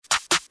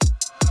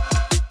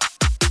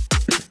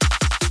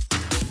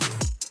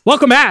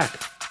Welcome back.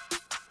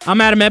 I'm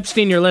Adam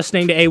Epstein. You're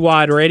listening to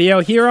AWadd Radio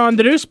here on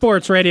the new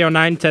Sports Radio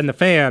 910 The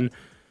Fan.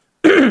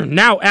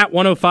 Now at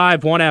 105.1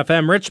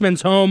 FM,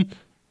 Richmond's home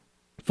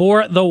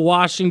for the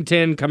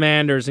Washington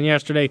Commanders. And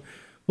yesterday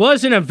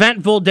was an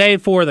eventful day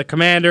for the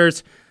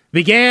Commanders.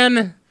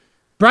 Began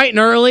bright and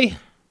early.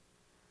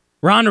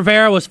 Ron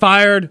Rivera was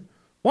fired.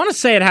 Want to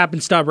say it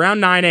happened, Stub, around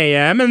 9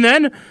 a.m. And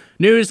then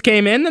news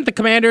came in that the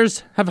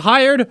Commanders have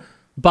hired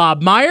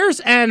Bob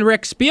Myers and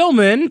Rick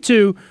Spielman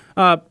to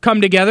come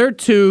together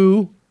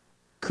to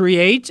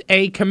create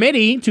a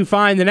committee to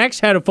find the next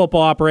head of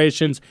football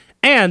operations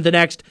and the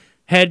next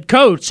head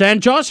coach.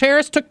 And Josh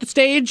Harris took the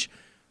stage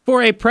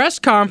for a press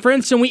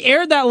conference, and we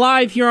aired that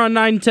live here on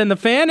 910 The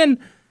Fan, and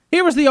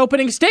here was the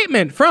opening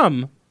statement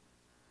from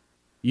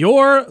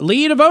your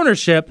lead of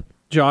ownership,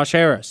 Josh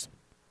Harris.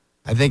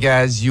 I think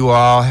as you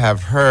all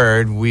have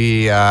heard,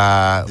 we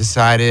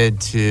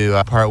decided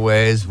to part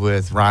ways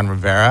with Ron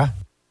Rivera.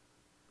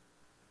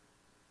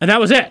 And that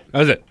was it. That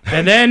was it.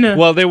 And then...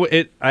 well,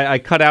 I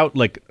cut out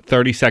like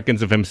 30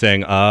 seconds of him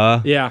saying,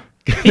 Yeah.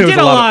 He did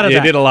a lot of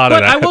that. He did a lot of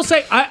that. But I will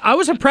say, I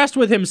was impressed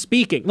with him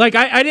speaking. Like,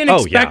 I didn't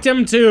expect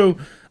him to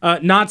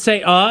not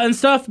say and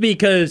stuff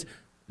because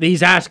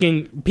he's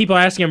people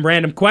asking him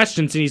random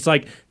questions, and he's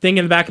like thinking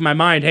in the back of my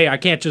mind, hey, I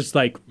can't just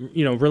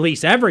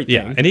release everything.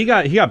 Yeah, and he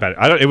got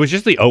better. It was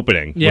just the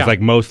opening. Yeah. Was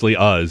like mostly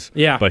us.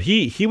 Yeah. But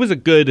he was a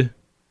good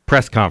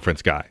press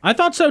conference guy. I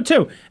thought so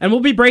too. And we'll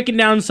be breaking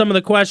down some of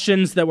the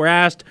questions that were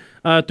asked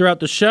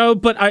throughout the show.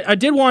 But I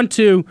did want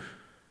to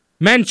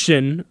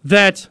mention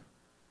that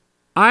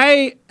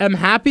I am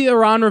happy that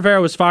Ron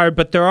Rivera was fired,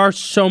 but there are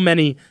so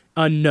many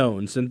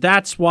unknowns. And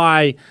that's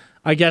why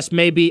I guess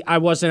maybe I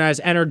wasn't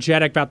as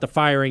energetic about the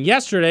firing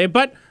yesterday.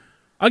 But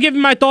I'll give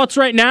you my thoughts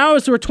right now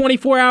as we're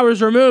 24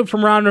 hours removed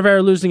from Ron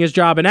Rivera losing his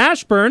job in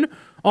Ashburn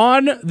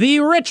on the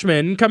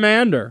Richmond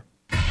Commander.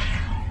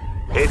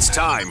 It's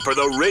time for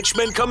the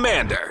Richmond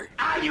Commander.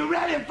 Are you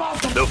ready,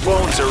 folks? The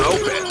phones are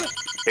open.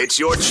 It's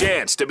your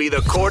chance to be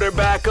the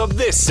quarterback of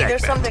this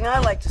segment. There's something I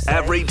like to say.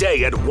 Every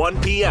day at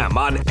 1 p.m.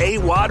 on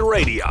AWadd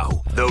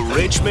Radio, the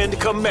Richmond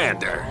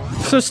Commander.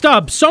 So,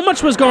 Stub, so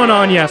much was going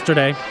on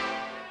yesterday,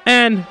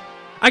 and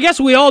I guess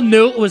we all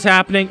knew it was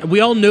happening. We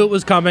all knew it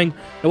was coming.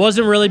 It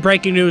wasn't really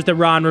breaking news that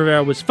Ron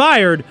Rivera was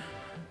fired,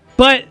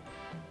 but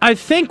I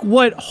think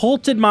what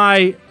halted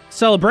my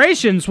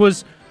celebrations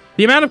was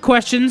the amount of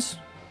questions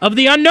of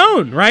the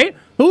unknown, right?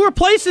 Who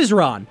replaces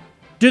Ron?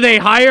 Do they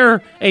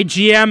hire a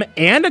GM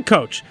and a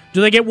coach? Do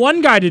they get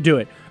one guy to do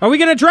it? Are we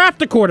going to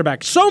draft a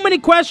quarterback? So many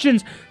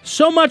questions,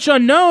 so much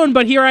unknown,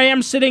 but here I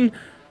am sitting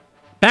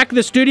back in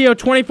the studio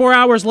 24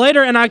 hours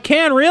later, and I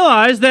can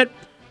realize that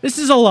this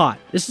is a lot.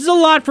 This is a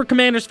lot for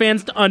Commanders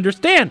fans to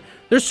understand.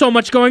 There's so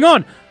much going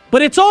on,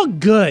 but it's all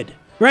good,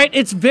 right?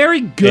 It's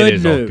very good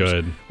news. It is all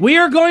good. We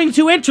are going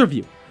to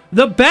interview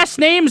the best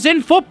names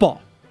in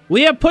football.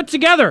 We have put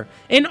together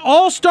an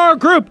all-star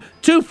group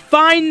to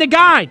find the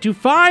guy, to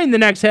find the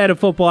next head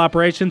of football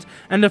operations,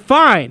 and to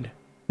find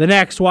the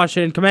next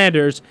Washington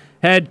Commanders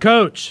head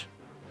coach.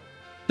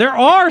 There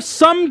are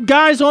some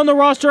guys on the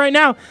roster right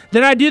now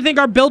that I do think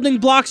are building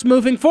blocks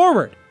moving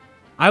forward.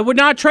 I would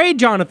not trade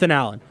Jonathan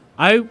Allen.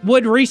 I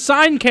would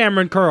re-sign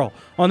Cameron Curl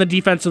on the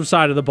defensive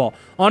side of the ball.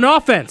 On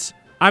offense,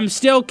 I'm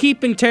still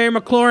keeping Terry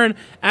McLaurin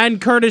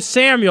and Curtis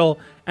Samuel,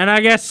 and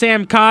I guess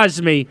Sam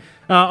Cosmi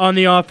on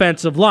the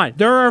offensive line.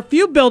 There are a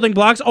few building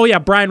blocks. Oh, yeah,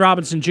 Brian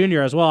Robinson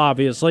Jr. as well,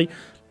 obviously.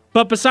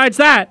 But besides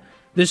that,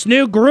 this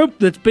new group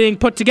that's being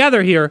put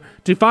together here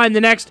to find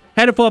the next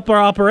head of football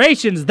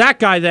operations, that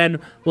guy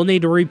then will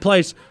need to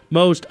replace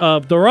most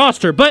of the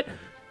roster. But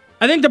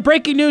I think the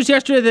breaking news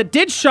yesterday that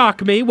did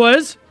shock me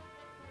was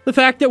the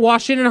fact that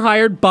Washington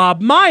hired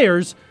Bob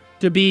Myers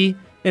to be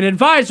an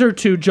advisor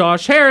to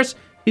Josh Harris.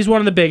 He's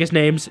one of the biggest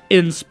names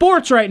in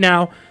sports right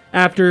now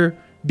after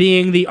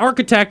being the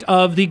architect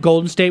of the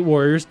Golden State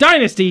Warriors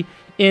dynasty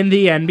in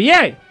the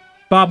NBA.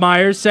 Bob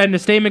Myers said in a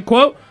statement,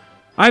 quote,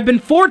 "I've been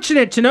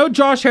fortunate to know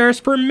Josh Harris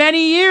for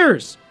many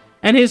years,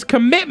 and his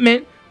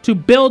commitment to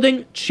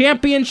building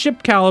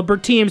championship-caliber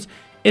teams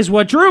is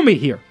what drew me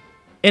here.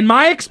 In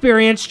my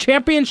experience,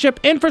 championship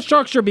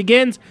infrastructure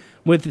begins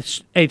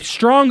with a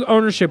strong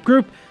ownership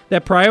group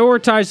that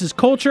prioritizes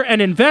culture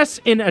and invests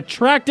in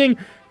attracting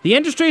the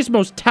industry's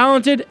most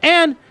talented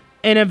and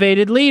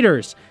innovative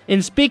leaders.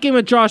 In speaking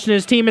with Josh and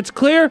his team, it's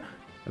clear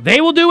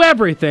they will do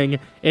everything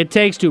it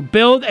takes to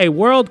build a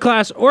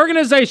world-class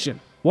organization,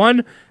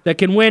 one that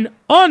can win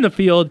on the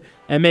field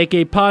and make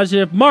a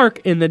positive mark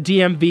in the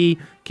DMV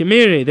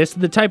community. This is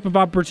the type of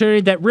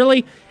opportunity that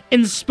really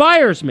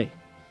inspires me,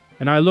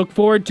 and I look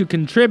forward to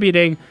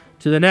contributing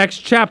to the next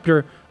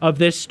chapter of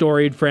this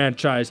storied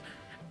franchise."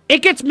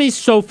 It gets me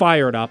so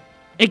fired up.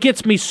 It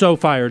gets me so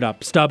fired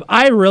up, Stub.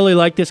 I really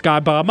like this guy,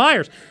 Bob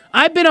Myers.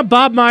 I've been a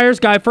Bob Myers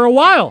guy for a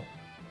while.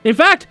 In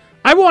fact,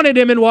 I wanted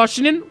him in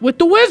Washington with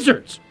the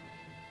Wizards.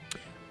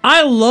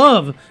 I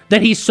love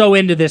that he's so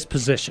into this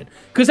position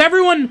because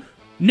everyone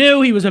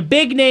knew he was a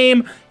big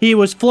name. He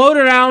was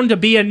floated around to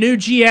be a new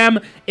GM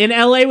in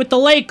LA with the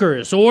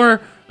Lakers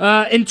or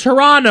In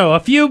Toronto, a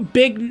few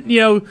big,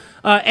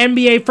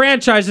 NBA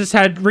franchises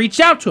had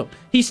reached out to him.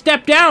 He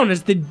stepped down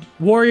as the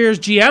Warriors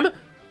GM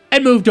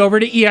and moved over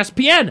to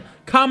ESPN,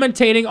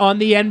 commentating on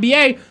the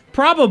NBA,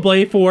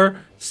 probably for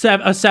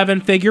a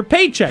seven-figure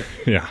paycheck.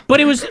 Yeah.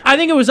 But I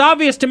think it was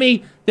obvious to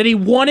me that he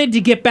wanted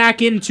to get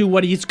back into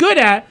what he's good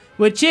at,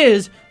 which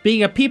is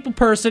being a people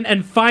person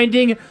and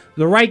finding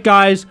the right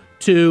guys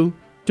to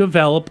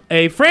develop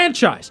a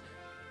franchise.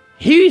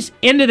 He's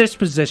into this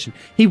position.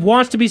 He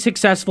wants to be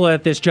successful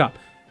at this job.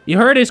 You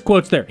heard his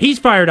quotes there. He's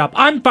fired up.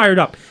 I'm fired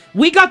up.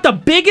 We got the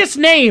biggest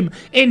name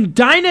in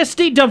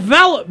dynasty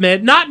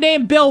development, not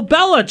named Bill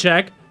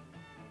Belichick,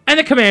 and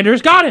the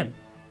Commanders got him.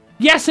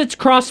 Yes, it's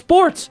cross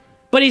sports,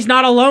 but he's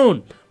not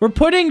alone. We're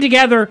putting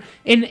together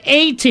an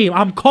A team.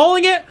 I'm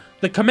calling it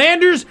the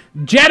Commanders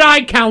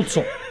Jedi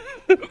Council.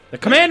 The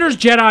Commanders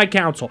Jedi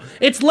Council.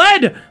 It's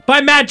led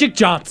by Magic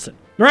Johnson,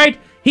 right?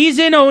 He's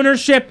in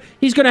ownership.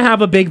 He's going to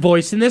have a big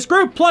voice in this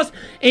group. Plus,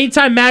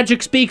 anytime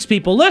Magic speaks,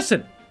 people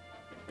listen.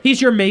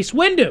 He's your Mace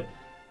Windu.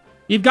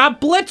 You've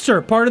got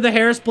Blitzer, part of the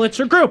Harris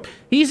Blitzer group.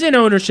 He's in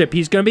ownership.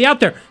 He's going to be out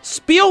there.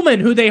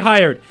 Spielman, who they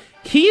hired,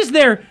 he's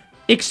their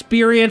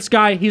experienced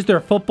guy. He's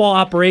their football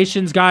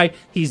operations guy.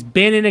 He's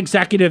been an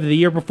executive the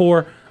year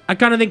before. I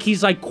kind of think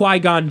he's like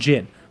Qui-Gon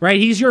Jinn, right?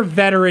 He's your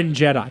veteran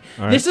Jedi.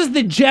 Right. This is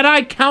the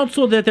Jedi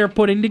Council that they're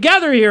putting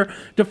together here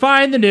to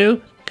find the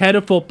new head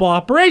of football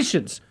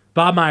operations.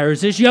 Bob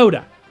Myers is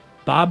Yoda.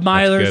 Bob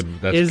Myers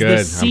is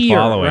the seer,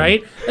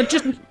 right?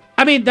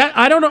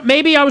 I don't know.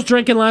 Maybe I was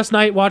drinking last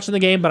night watching the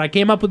game, but I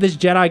came up with this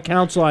Jedi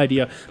Council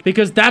idea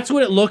because that's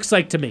what it looks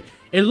like to me.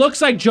 It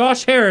looks like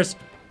Josh Harris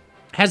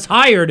has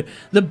hired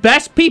the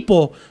best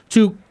people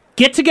to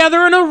get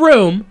together in a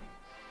room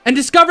and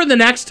discover the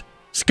next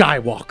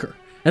Skywalker.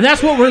 And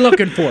that's what we're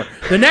looking for.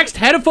 The next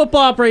head of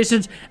football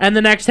operations and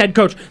the next head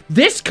coach.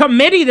 This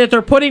committee that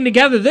they're putting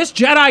together, this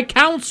Jedi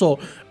Council,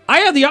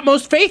 I have the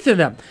utmost faith in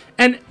them.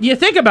 And you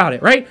think about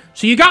it, right?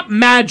 So you got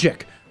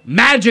Magic.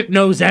 Magic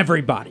knows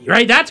everybody,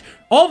 right? That's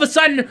all of a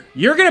sudden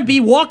you're going to be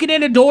walking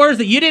into doors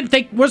that you didn't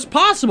think was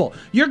possible.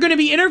 You're going to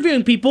be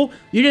interviewing people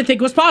you didn't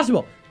think was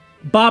possible.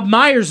 Bob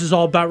Myers is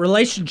all about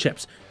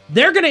relationships.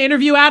 They're going to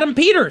interview Adam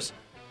Peters.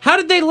 How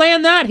did they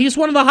land that? He's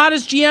one of the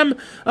hottest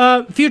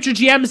future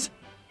GMs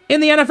in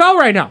the NFL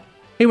right now.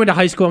 He went to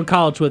high school and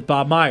college with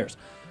Bob Myers.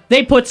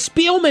 They put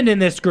Spielman in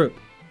this group.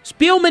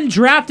 Spielman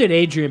drafted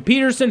Adrian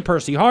Peterson,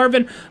 Percy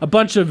Harvin, a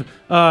bunch of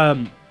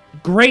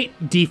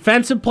great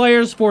defensive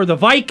players for the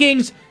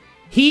Vikings.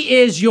 He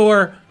is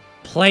your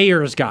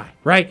players guy,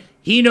 right?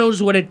 He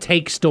knows what it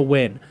takes to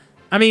win.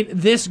 I mean,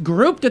 this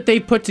group that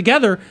they've put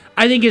together,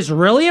 I think is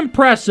really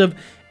impressive,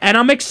 and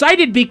I'm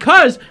excited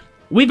because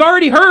we've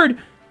already heard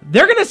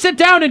they're going to sit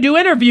down and do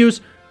interviews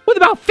with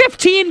about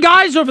 15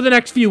 guys over the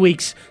next few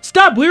weeks.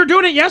 Stub, we were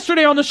doing it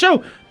yesterday on the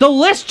show. The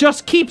list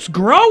just keeps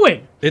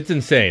growing. It's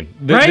insane.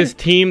 Right? This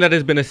team that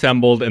has been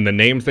assembled and the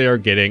names they are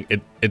getting,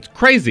 it's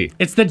crazy.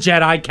 It's the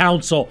Jedi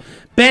Council.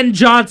 Ben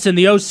Johnson,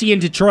 the OC in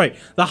Detroit,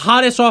 the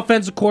hottest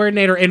offensive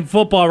coordinator in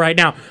football right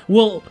now,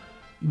 will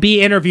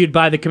be interviewed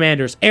by the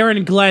Commanders.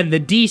 Aaron Glenn, the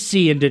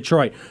DC in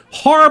Detroit.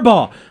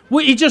 Harbaugh,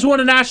 he just won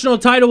a national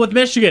title with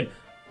Michigan.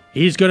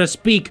 He's going to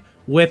speak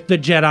with the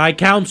Jedi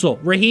Council.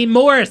 Raheem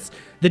Morris,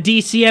 the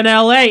DC in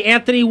LA.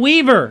 Anthony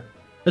Weaver,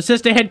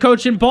 assistant head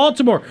coach in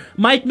Baltimore.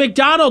 Mike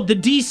McDonald, the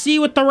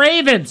DC with the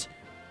Ravens.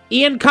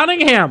 Ian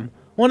Cunningham,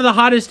 one of the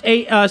hottest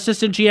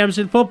assistant GMs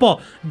in football.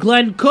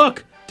 Glenn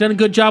Cook, done a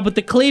good job with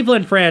the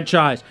Cleveland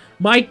franchise.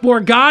 Mike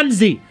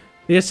Borgonzi,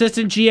 the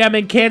assistant GM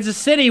in Kansas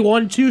City,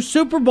 won 2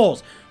 Super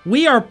Bowls.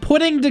 We are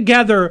putting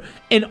together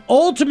an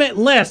ultimate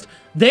list.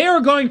 They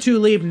are going to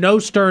leave no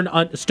stone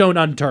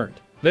unturned.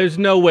 There's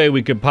no way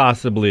we could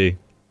possibly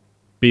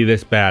be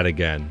this bad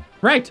again.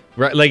 Right.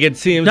 Like it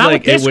seems Not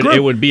like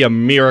it would be a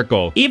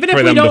miracle. Even for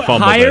if we them don't to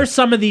fumble hire this.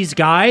 some of these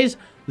guys,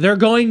 they're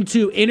going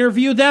to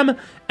interview them,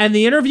 and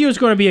the interview is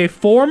going to be a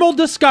formal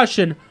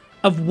discussion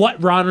of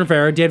what Ron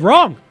Rivera did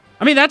wrong.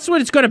 I mean, that's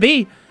what it's going to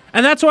be,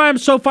 and that's why I'm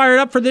so fired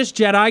up for this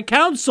Jedi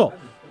Council.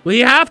 We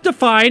have to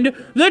find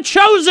the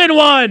chosen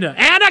one,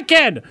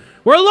 Anakin.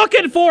 We're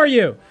looking for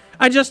you.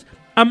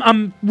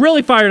 I'm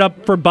really fired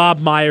up for Bob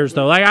Myers,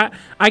 though. Like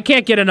I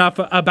can't get enough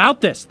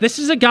about this. This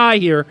is a guy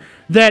here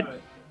that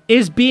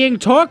is being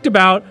talked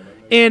about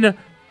in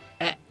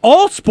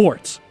all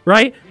sports,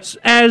 right?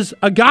 As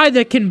a guy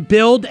that can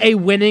build a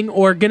winning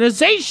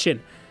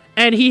organization.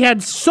 And he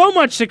had so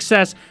much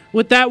success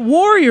with that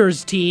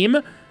Warriors team,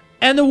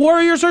 and the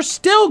Warriors are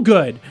still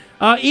good,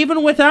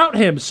 even without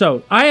him.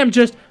 So I'm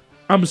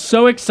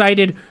so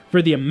excited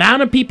for the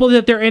amount of people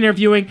that they're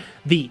interviewing,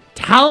 the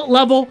talent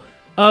level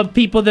of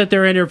people that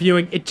they're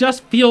interviewing. It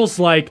just feels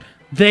like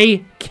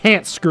they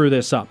can't screw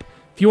this up.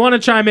 If you want to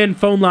chime in,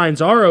 phone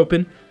lines are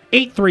open.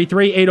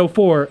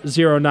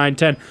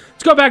 833-804-0910.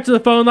 Let's go back to the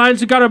phone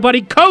lines. We got our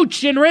buddy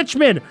Coach in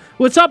Richmond.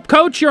 What's up,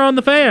 Coach? You're on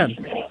the fan.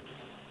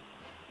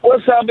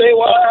 What's up,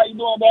 AWadd? How you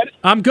doing, buddy?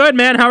 I'm good,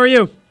 man. How are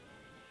you?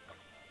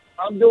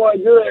 I'm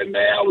doing good,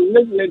 man. I was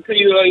listening to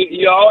you.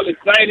 You're all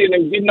excited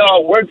and getting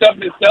all worked up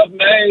and stuff, man.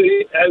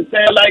 It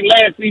sounds like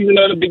last season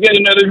or the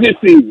beginning of this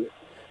season.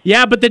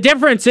 Yeah, but the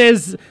difference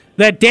is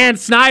that Dan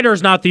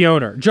Snyder's not the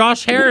owner.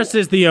 Josh Harris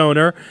is the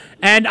owner,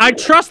 and I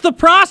trust the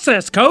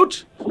process,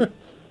 Coach.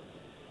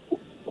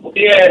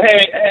 Yeah,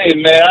 hey,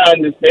 man, I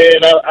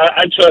understand.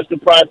 I trust the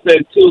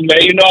process too,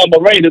 man. You know, I'm a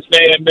Raiders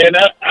fan, man.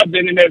 I've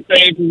been in that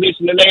same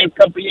position the last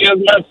couple of years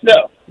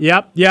myself.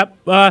 Yep.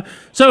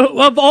 So,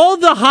 of all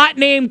the hot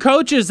name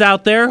coaches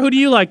out there, who do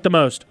you like the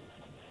most?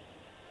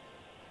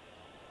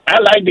 I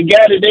like the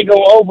guy that they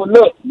gonna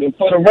overlook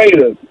for the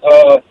Raiders,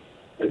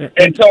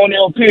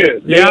 Antonio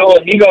Pierce. You know,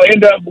 he gonna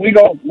end up. We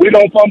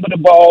gonna fumble the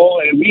ball,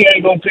 and we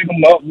ain't gonna pick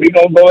him up. We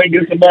gonna go and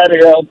get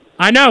somebody else.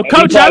 I know,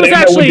 Coach.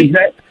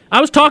 I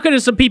was talking to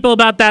some people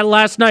about that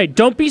last night.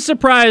 Don't be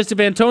surprised if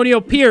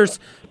Antonio Pierce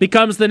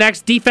becomes the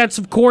next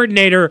defensive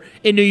coordinator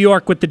in New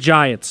York with the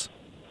Giants.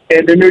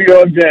 And the New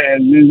York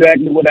Giants,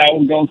 exactly what I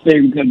was going to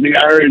say, because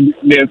I heard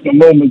there's some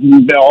rumors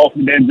he's been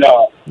offered that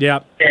job.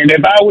 Yeah. And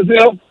if I was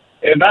him,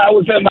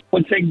 I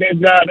would take that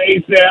job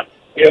ASAP.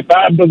 If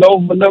I was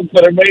overlooked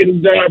for the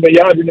Raiders job and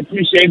y'all didn't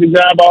appreciate the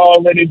job I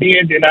already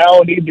did, then I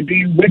don't need to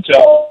be with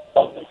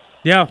y'all.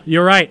 Yeah,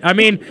 you're right. I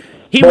mean,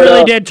 he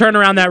really did turn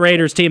around that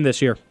Raiders team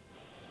this year.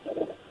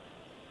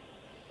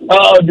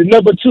 The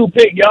number 2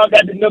 pick, y'all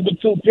got the number 2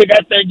 pick.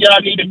 I think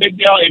y'all need to make if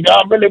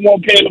y'all really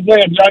want Caleb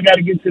Williams, y'all got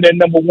to get to that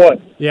number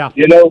 1. Yeah.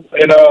 You know,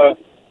 and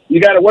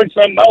you got to work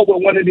something out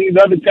with one of these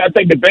other teams. I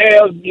think the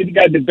Bears,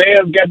 got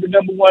the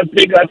number 1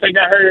 pick. I think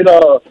I heard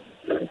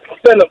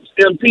Phillips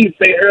MP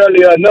say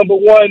earlier, number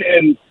 1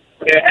 and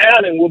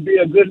Allen would be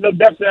a good look.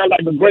 That sounds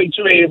like a great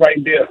trade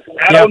right there.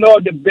 I don't know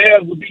if the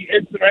Bears would be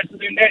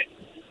interested in that,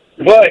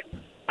 but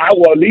I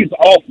will at least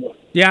offer.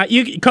 Yeah,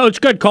 Coach,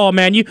 good call,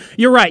 man.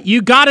 You're right.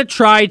 You got to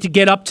try to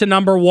get up to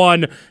number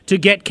 1 to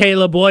get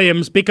Caleb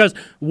Williams, because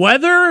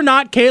whether or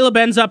not Caleb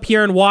ends up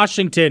here in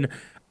Washington,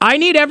 I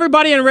need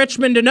everybody in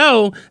Richmond to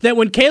know that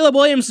when Caleb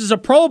Williams is a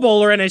Pro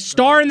Bowler and a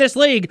star in this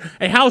league,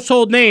 a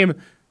household name,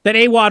 that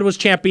AWadd was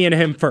championing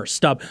him first,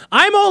 Stub.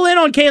 I'm all in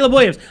on Caleb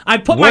Williams. I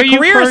put my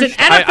career as an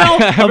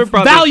NFL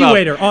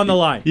evaluator on the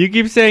line. You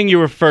keep saying you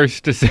were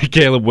first to say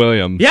Caleb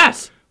Williams.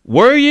 Yes.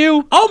 Were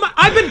you? Oh,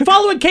 I've been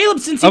following Caleb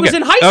since he was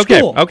in high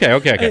school.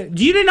 Okay.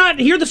 You did not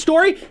hear the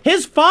story?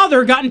 His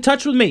father got in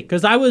touch with me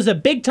because I was a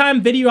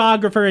big-time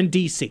videographer in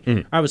D.C.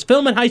 I was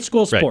filming high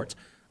school sports.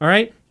 Right. All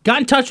right?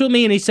 Got in touch with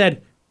me, and he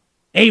said,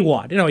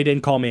 AWadd. No, he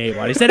didn't call me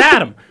AWadd. He said,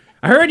 Adam,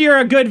 I heard you're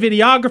a good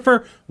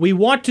videographer. We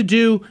want to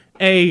do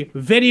a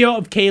video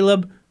of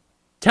Caleb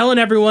telling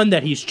everyone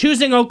that he's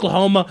choosing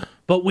Oklahoma,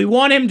 but we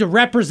want him to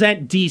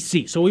represent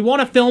D.C. So we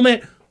want to film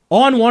it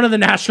on one of the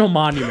national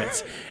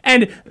monuments.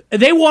 And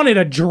they wanted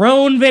a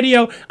drone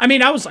video. I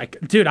mean, I was like,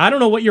 dude, I don't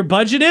know what your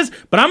budget is,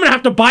 but I'm going to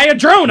have to buy a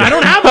drone. I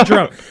don't have a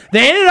drone.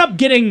 They ended up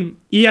getting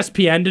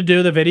ESPN to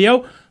do the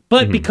video,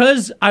 but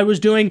because I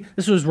was doing,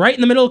 this was right in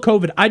the middle of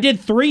COVID, I did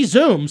 3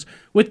 Zooms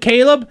with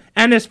Caleb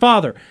and his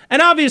father.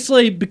 And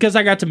obviously, because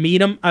I got to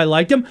meet him, I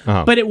liked him,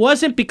 but it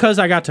wasn't because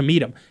I got to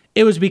meet him.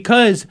 It was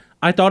because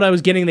I thought I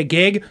was getting the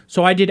gig,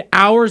 so I did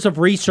hours of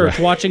research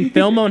watching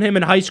film on him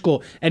in high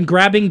school and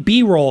grabbing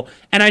B-roll,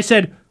 and I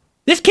said,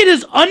 this kid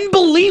is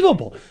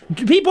unbelievable.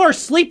 People are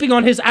sleeping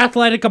on his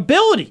athletic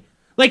ability.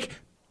 Like,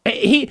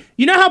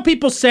 you know how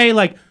people say,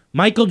 like,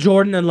 Michael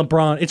Jordan and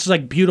LeBron, it's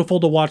like beautiful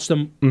to watch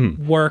them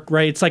work,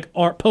 right? It's like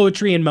art,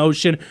 poetry in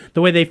motion,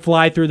 the way they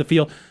fly through the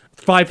field,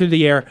 fly through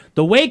the air.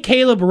 The way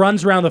Caleb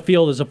runs around the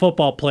field as a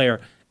football player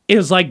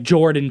is like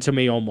Jordan to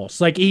me almost.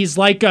 Like he's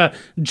like a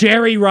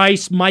Jerry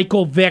Rice,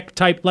 Michael Vick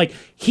type. Like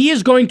he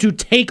is going to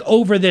take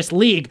over this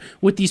league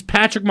with these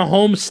Patrick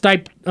Mahomes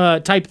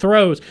type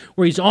throws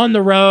where he's on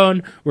the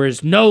run, where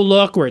it's no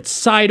look, where it's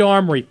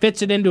sidearm, where he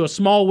fits it into a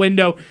small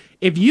window.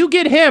 If you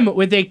get him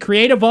with a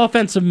creative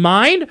offensive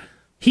mind,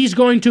 he's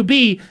going to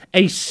be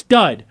a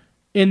stud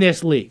in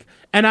this league.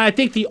 And I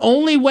think the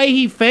only way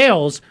he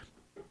fails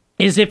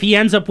is if he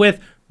ends up with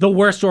the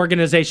worst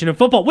organization in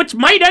football, which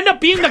might end up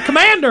being the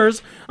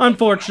Commanders,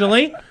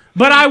 unfortunately.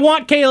 But I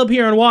want Caleb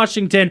here in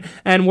Washington,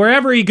 and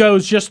wherever he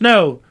goes, just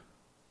know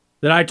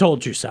that I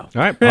told you so. All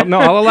right. Well,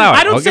 no, I'll allow it.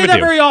 I don't say that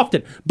very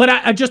often, but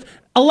I just,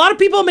 a lot of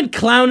people have been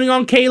clowning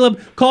on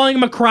Caleb, calling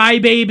him a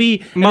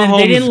crybaby. Mahomes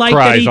they didn't like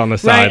cries on the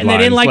sidelines. And they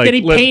didn't like that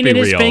he painted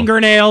his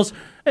fingernails.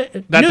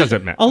 That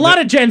doesn't matter. A lot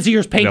of Gen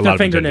Zers paint their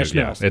fingernails,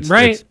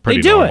 right? It's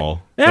pretty they do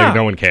normal. it. Yeah. Like,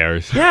 no one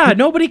cares. Yeah,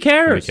 nobody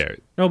cares.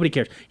 Nobody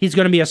cares. He's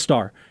going to be a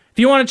star. If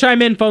you want to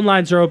chime in, phone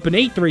lines are open,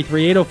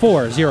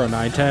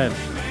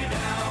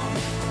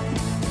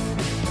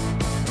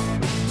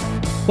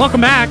 833-804-0910.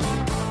 Welcome back.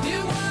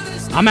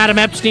 I'm Adam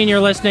Epstein. You're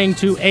listening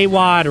to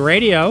AWadd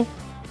Radio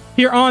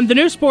here on the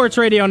new Sports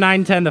Radio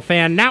 910 The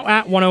Fan, now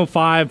at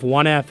 105.1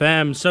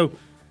 FM. So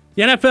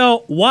the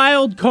NFL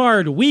Wild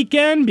Card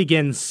Weekend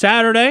begins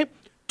Saturday.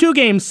 2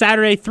 games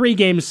Saturday, 3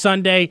 games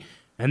Sunday,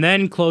 and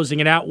then closing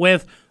it out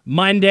with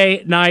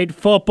Monday Night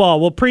Football.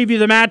 We'll preview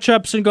the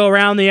matchups and go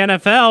around the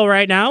NFL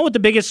right now with the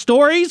biggest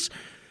stories.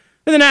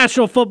 in the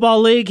National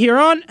Football League here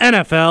on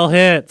NFL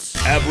Hits.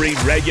 Every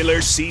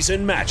regular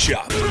season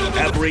matchup,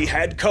 every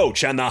head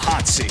coach on the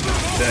hot seat,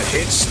 the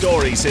hit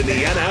stories in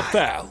the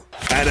NFL.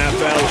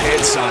 NFL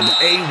Hits on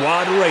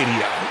AWadd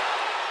Radio.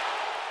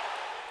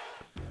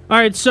 All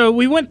right, so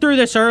we went through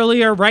this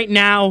earlier. Right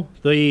now,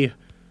 the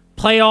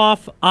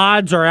playoff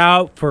odds are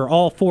out for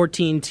all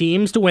 14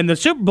 teams to win the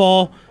Super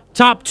Bowl.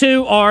 Top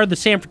two are the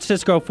San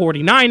Francisco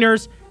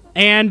 49ers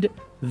and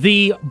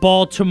the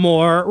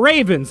Baltimore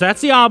Ravens.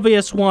 That's the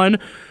obvious one.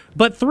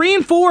 But 3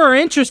 and 4 are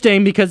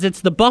interesting because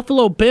it's the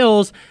Buffalo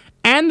Bills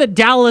and the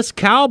Dallas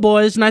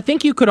Cowboys. And I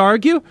think you could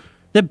argue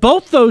that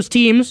both those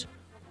teams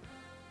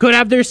could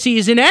have their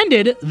season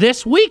ended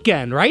this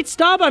weekend, right,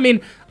 Stub? I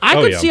mean, I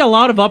could see a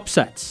lot of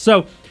upsets.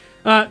 So,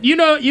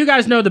 you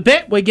guys know the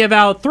bit. We give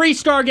out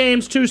 3-star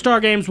games, 2-star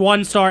games,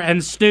 1-star,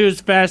 and snooze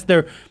fest.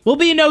 There will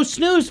be no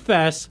snooze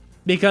fest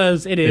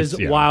because it is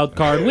wild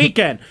card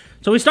weekend.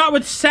 So we start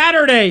with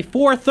Saturday,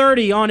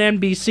 4:30 on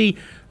NBC.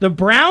 The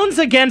Browns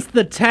against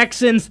the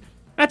Texans.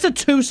 That's a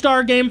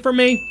 2-star game for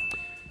me.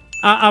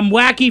 I'm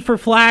wacky for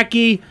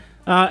Flacky.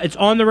 It's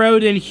on the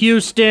road in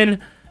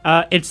Houston.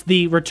 It's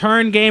the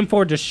return game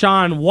for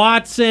Deshaun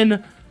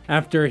Watson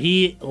after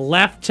he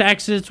left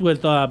Texas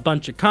with a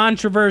bunch of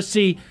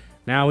controversy.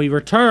 Now he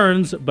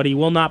returns, but he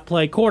will not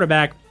play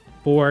quarterback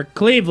for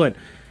Cleveland.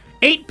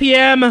 8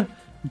 p.m.,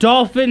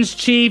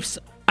 Dolphins-Chiefs.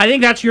 I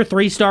think that's your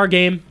 3-star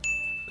game.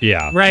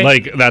 Yeah, right?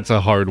 Like, that's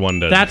a hard one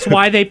to... That's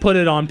why they put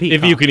it on Peacock.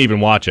 If you can even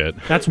watch it.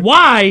 That's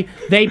why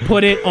they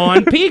put it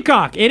on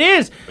Peacock. It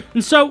is.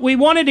 And so we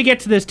wanted to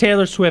get to this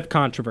Taylor Swift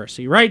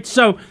controversy, right?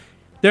 So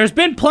there's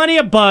been plenty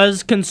of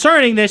buzz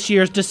concerning this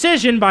year's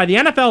decision by the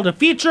NFL to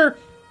feature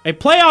a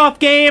playoff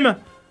game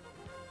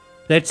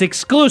that's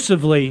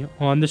exclusively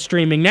on the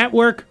streaming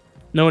network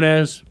known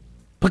as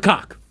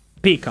Peacock.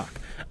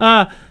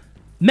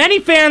 Many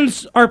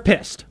fans are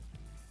pissed.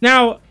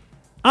 Now,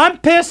 I'm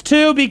pissed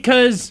too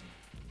because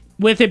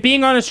with it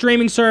being on a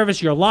streaming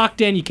service, you're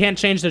locked in. You can't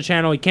change the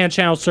channel. You can't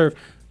channel surf.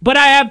 But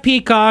I have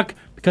Peacock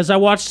because I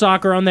watch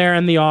soccer on there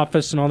and The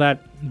Office and all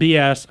that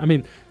BS. I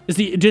mean,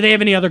 do they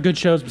have any other good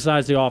shows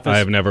besides The Office? I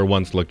have never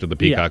once looked at the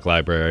Peacock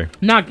library.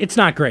 It's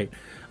not great.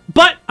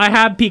 But I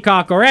have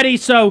Peacock already,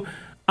 so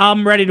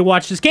I'm ready to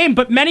watch this game.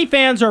 But many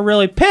fans are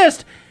really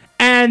pissed,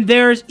 and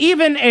there's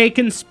even a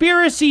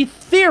conspiracy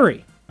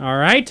theory, all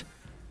right?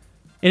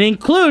 It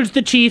includes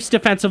the Chiefs'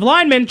 defensive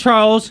lineman,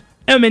 Charles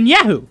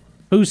Omenihu,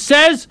 who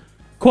says,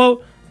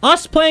 quote,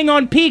 "Us playing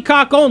on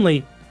Peacock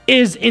only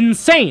is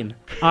insane.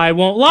 I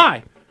won't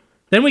lie."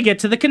 Then we get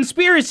to the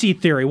conspiracy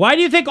theory. Why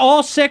do you think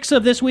all 6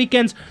 of this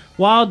weekend's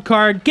wild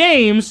card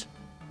games,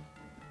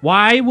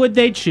 why would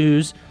they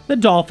choose the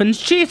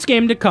Dolphins-Chiefs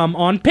game to come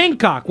on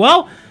Peacock?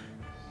 Well,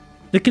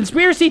 the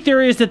conspiracy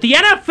theory is that the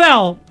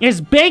NFL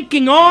is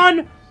banking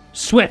on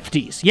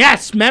Swifties.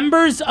 Yes,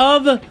 members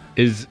of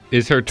Is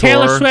her tour...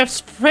 Taylor Swift's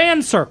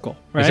fan circle.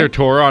 Right? Is her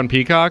tour on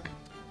Peacock?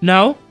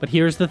 No, but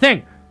here's the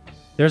thing.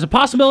 There's a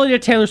possibility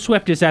that Taylor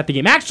Swift is at the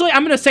game. Actually,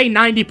 I'm going to say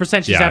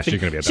 90% she's at the game. She's going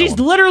to be at that She's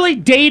one. literally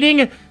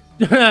dating...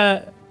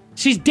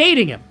 she's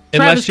dating him.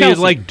 Unless she is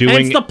like doing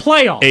and it's the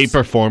playoffs. A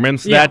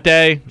performance that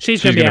day,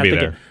 she's going to be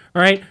there.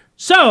 All right.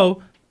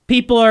 So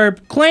people are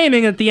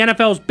claiming that the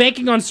NFL is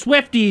banking on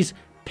Swifties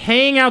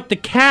paying out the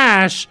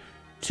cash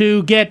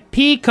to get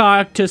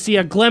Peacock to see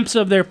a glimpse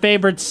of their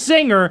favorite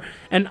singer,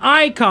 an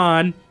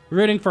icon,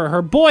 rooting for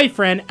her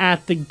boyfriend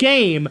at the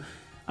game.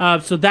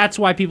 So that's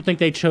why people think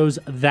they chose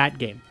that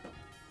game.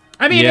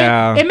 I mean,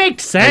 it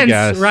makes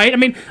sense, right? I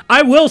mean,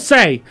 I will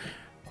say,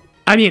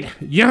 you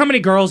know how many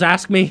girls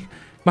ask me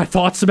my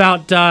thoughts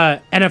about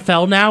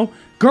NFL now?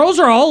 Girls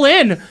are all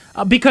in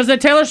because of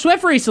Taylor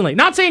Swift recently.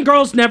 Not saying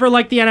girls never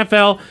like the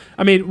NFL.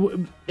 I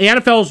mean, the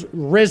NFL's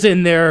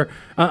risen their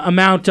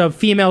amount of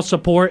female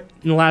support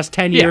in the last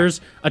 10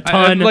 years a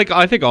ton.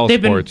 I think all they've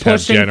sports been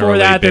pushing have for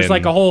that. been... There's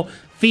like a whole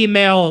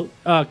female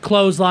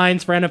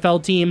clotheslines for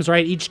NFL teams,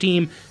 right? Each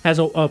team has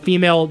a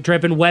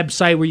female-driven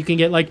website where you can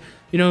get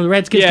the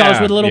Redskins colors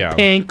with a little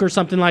pink or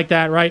something like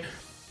that, right?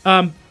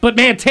 But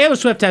man, Taylor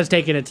Swift has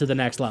taken it to the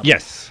next level.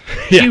 Yes.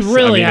 She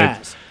really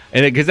has.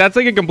 And because that's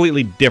like a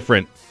completely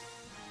different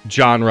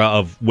genre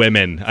of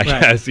women, I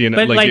guess,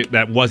 but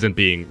that wasn't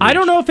being reached. I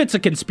don't know if it's a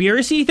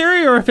conspiracy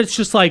theory or if it's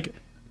just like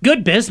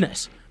good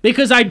business,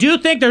 because I do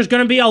think there's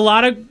going to be a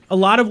lot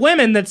of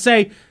women that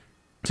say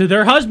to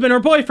their husband or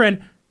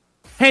boyfriend,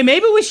 "Hey,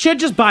 maybe we should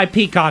just buy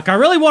Peacock. I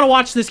really want to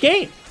watch this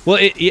game." Well,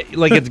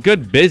 it's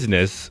good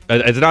business.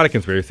 It's not a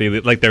conspiracy.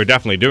 Like, they're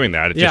definitely doing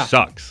that. It just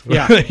sucks.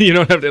 Yeah. You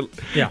don't have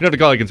to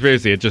call it a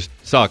conspiracy. It just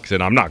sucks,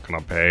 and I'm not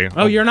going to pay.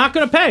 Oh, you're not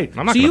going to pay.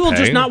 I'm not so you will pay.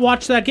 just not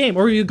watch that game,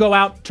 or you go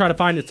out try to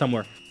find it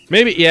somewhere.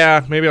 Maybe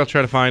I'll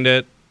try to find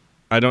it.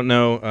 I don't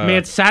know.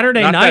 It's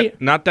Saturday night.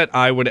 Not that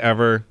I would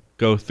ever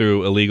go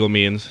through illegal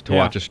means to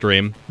watch a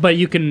stream. But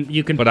you can but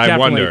definitely I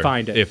wonder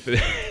find it. If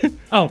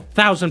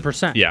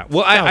 1,000%. Yeah.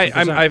 Well,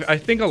 I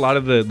think a lot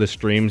of the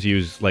streams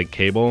use like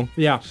cable.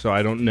 Yeah. So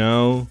I don't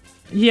know.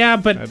 Yeah,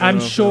 but I'm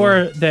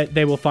sure that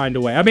they will find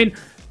a way. I mean,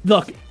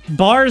 look,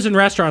 bars and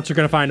restaurants are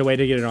going to find a way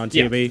to get it on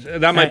TV. Yeah,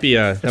 that might be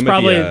a...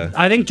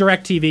 I think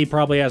DirecTV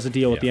probably has a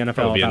deal with the NFL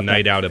probably about a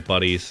night out at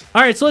Buddy's.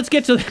 All right, so let's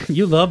get to...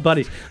 You love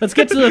Buddy's. Let's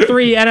get to the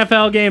 3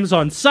 NFL games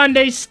on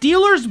Sunday.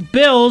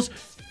 Steelers-Bills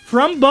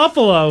from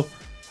Buffalo.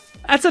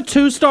 That's a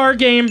 2-star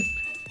game.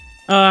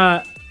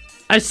 I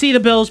see the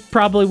Bills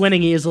probably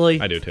winning easily.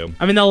 I do, too.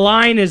 I mean, the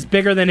line is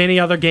bigger than any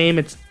other game.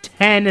 It's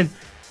 10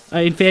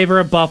 in favor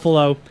of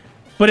Buffalo.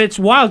 But it's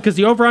wild because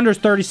the over-under is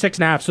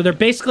 36.5, so they're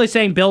basically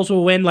saying Bills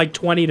will win like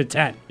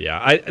 20-10.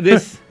 Yeah,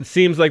 this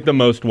seems like the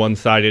most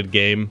one-sided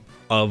game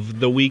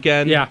of the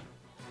weekend. Yeah.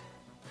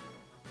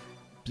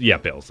 Yeah,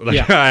 Bills.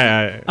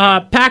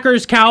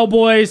 Packers,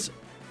 Cowboys.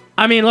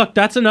 I mean, look,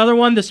 that's another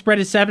one. The spread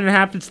is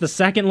 7.5. It's the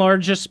second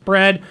largest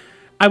spread.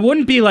 I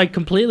wouldn't be like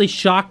completely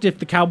shocked if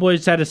the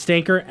Cowboys had a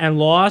stinker and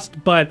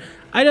lost, but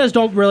I just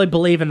don't really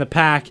believe in the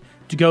Pack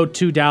to go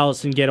to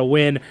Dallas and get a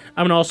win.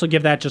 I'm going to also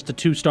give that just a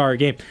 2-star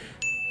game.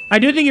 I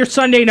do think your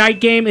Sunday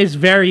night game is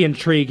very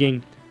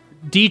intriguing.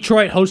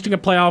 Detroit hosting a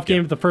playoff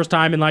game for the first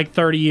time in like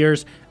 30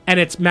 years, and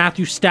it's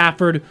Matthew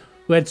Stafford,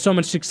 who had so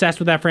much success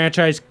with that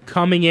franchise,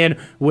 coming in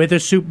with a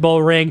Super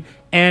Bowl ring,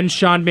 and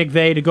Sean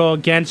McVay to go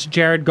against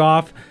Jared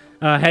Goff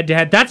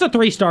head-to-head. That's a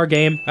 3-star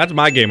game. That's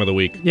my game of the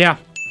week. Yeah.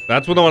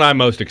 That's the one I'm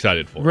most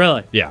excited for.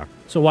 Really? Yeah.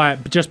 So why?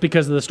 Just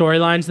because of the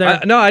storylines there?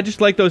 No, I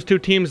just like those two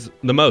teams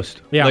the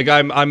most. Yeah. Like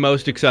I'm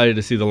most excited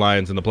to see the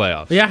Lions in the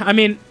playoffs. Yeah, I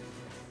mean,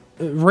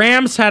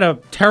 Rams had a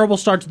terrible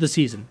start to the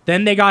season.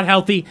 Then they got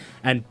healthy,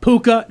 and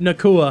Puka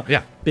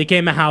Nacua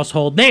became a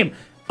household name.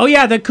 Oh,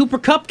 yeah, then Cooper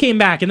Kupp came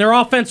back, and their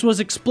offense was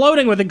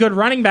exploding with a good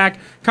running back,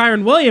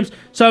 Kyron Williams.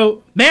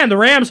 So, man, the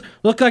Rams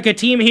look like a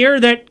team here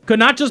that could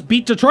not just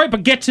beat Detroit,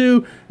 but get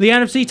to the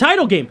NFC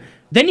title game.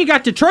 Then you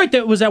got Detroit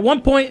that was at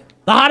one point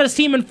the hottest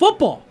team in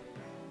football.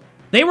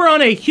 They were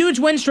on a huge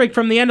win streak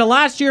from the end of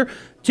last year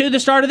to the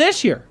start of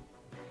this year.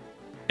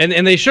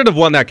 And they should have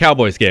won that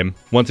Cowboys game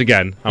once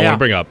again. I want to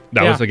bring up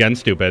that was again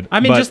stupid. I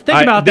mean, just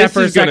think about that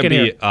for a second. This is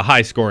going to be a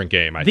high-scoring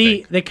game. I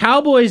think the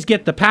Cowboys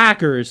get the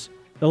Packers,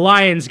 the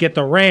Lions get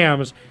the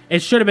Rams.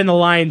 It should have been the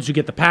Lions who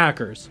get the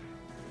Packers,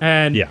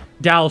 and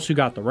Dallas who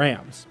got the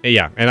Rams.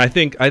 Yeah, and I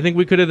think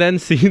we could have then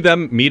seen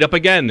them meet up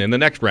again in the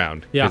next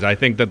round. Because I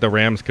think that the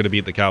Rams could have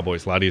beat the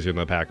Cowboys a lot easier than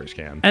the Packers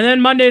can. And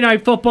then Monday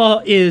Night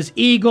Football is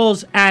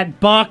Eagles at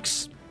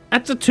Bucks.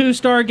 That's a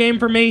 2-star game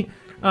for me,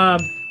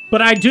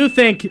 but I do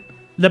think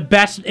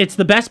it's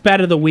the best bet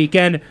of the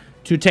weekend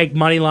to take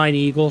moneyline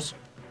Eagles.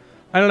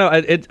 I don't know.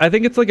 I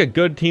think it's like a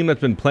good team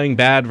that's been playing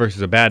bad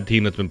versus a bad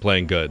team that's been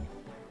playing good.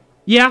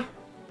 Yeah,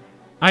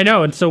 I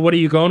know. And so, what are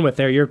you going with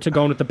there? You're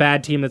going with the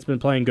bad team that's been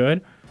playing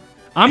good.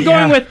 I'm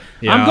going with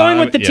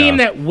the team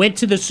that went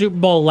to the Super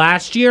Bowl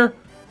last year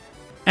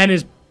and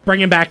is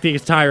bringing back the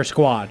entire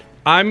squad.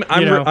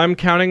 I'm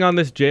counting on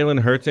this Jalen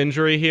Hurts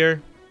injury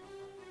here.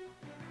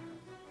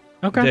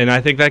 Okay, and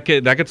I think that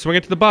could swing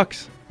it to the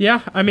Bucks.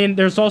 Yeah, I mean,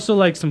 there's also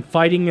like some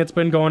fighting that's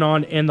been going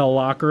on in the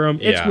locker room.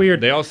 It's weird.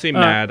 They all seem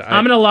mad.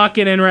 I'm gonna lock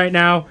it in right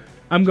now.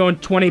 I'm going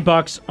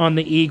 $20 on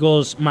the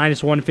Eagles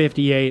minus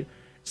 158.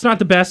 It's not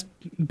the best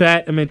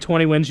bet. I mean,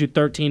 20 wins you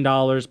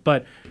 $13,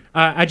 but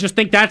I just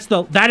think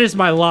that is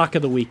my lock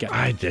of the weekend.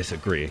 I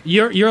disagree.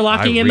 You're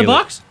locking in the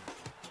Bucks?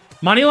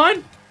 Money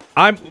line?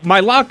 My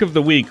lock of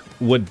the week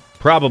would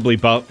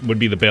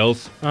be the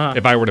Bills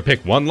if I were to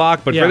pick one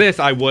lock. But for this,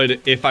 I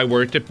would, if I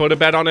were to put a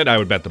bet on it, I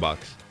would bet the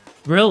Bucks.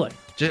 Really?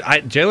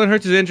 Jalen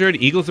Hurts is injured.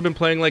 Eagles have been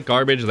playing like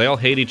garbage. They all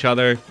hate each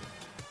other.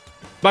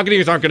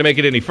 Buccaneers aren't going to make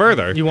it any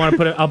further. You want to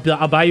put it?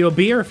 I'll buy you a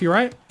beer if you're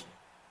right.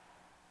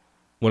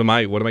 What am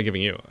I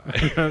giving you?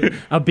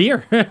 A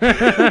beer.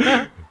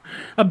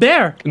 A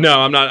bear. No,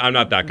 I'm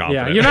not that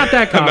confident. Yeah, you're not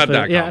that confident.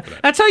 I'm not that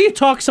confident. That's how you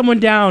talk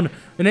someone down.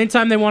 And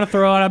anytime they want to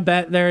throw out a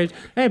bet,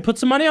 hey, put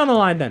some money on the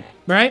line then,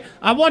 right?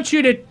 I want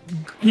you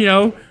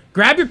to,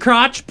 grab your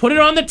crotch, put it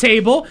on the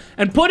table,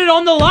 and put it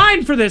on the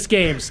line for this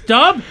game,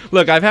 Stub.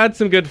 Look, I've had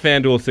some good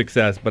FanDuel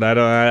success, but I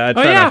try not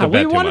to bet too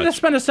much. We wanted to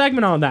spend a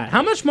segment on that.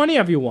 How much money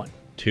have you won?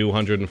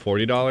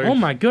 $240. Oh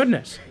my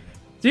goodness!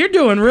 So you're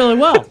doing really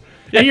well.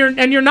 Yeah.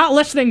 And you're not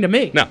listening to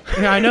me. No.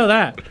 Yeah, I know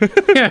that.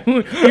 Yeah,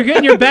 you're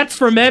getting your bets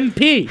from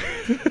MP.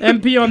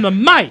 MP on the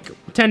mic,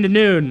 10 to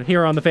noon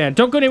here on The Fan.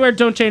 Don't go anywhere.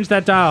 Don't change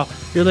that dial.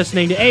 You're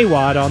listening to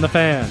AWadd on The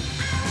Fan.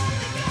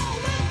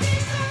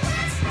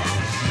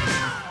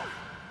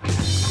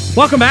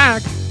 Welcome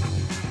back.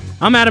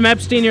 I'm Adam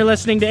Epstein. You're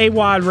listening to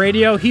AWadd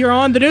Radio here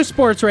on the new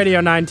Sports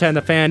Radio 910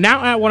 The Fan,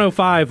 now at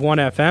 105.1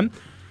 FM.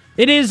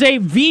 It is a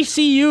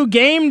VCU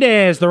game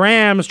day as the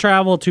Rams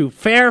travel to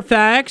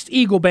Fairfax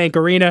Eagle Bank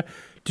Arena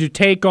to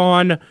take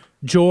on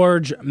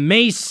George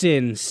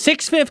Mason.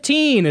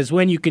 6:15 is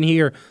when you can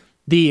hear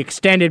the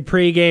extended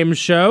pregame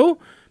show.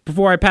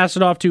 Before I pass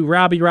it off to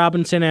Robbie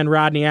Robinson and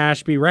Rodney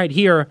Ashby right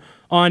here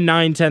on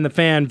 910 The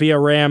Fan via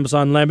Rams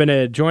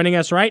Unlimited. Joining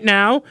us right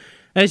now,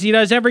 as he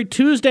does every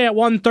Tuesday at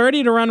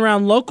 1:30 to run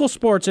around local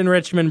sports in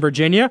Richmond,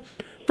 Virginia.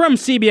 From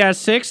CBS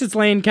 6, it's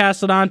Lane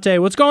Casadonte.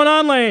 What's going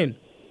on, Lane?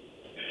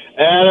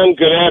 Adam,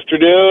 good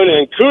afternoon,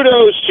 and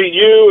kudos to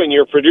you and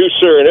your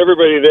producer and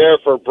everybody there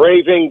for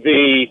braving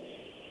the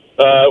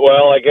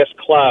Well, I guess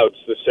clouds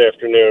this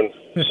afternoon.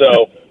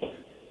 So,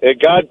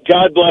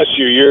 God bless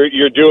you.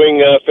 You're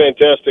doing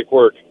fantastic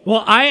work.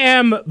 Well, I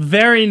am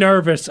very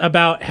nervous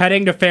about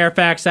heading to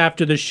Fairfax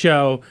after the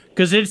show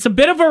because it's a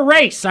bit of a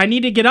race. I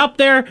need to get up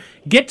there,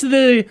 get to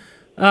the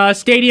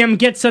stadium,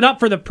 get set up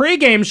for the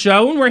pregame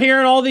show, and we're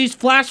hearing all these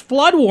flash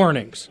flood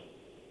warnings.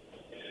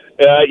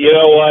 You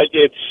know what?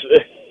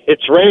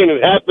 It's rain.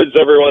 It happens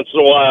every once in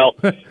a while.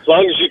 As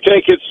long as you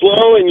take it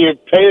slow and you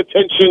pay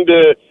attention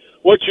to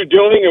what you're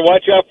doing and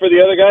watch out for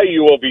the other guy,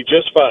 you will be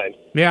just fine.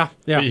 Yeah.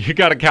 You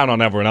got to count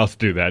on everyone else to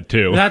do that,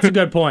 too. That's a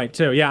good point,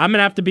 too. Yeah, I'm going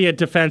to have to be a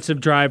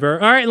defensive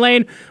driver. All right,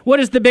 Lane,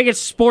 what is the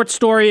biggest sports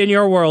story in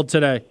your world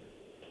today?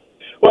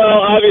 Well,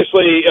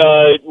 obviously,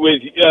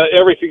 with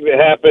everything that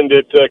happened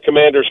at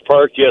Commander's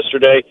Park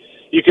yesterday,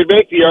 you could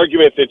make the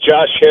argument that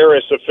Josh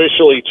Harris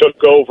officially took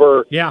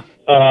over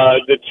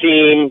the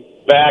team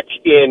back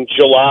in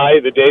July,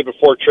 the day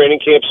before training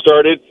camp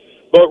started.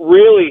 But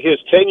really, his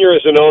tenure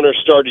as an owner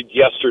started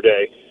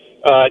yesterday.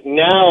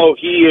 Now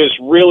he is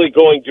really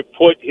going to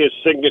put his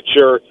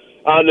signature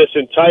on this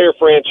entire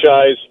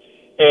franchise,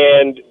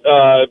 and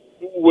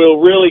we'll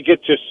really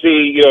get to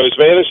see, his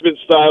management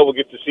style. We'll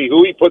get to see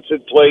who he puts in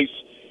place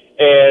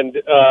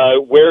and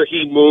where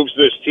he moves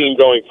this team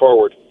going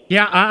forward.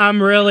 Yeah,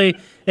 I'm really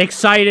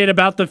excited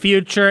about the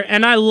future,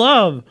 and I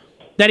love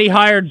that he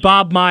hired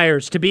Bob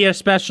Myers to be a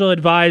special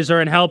advisor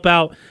and help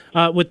out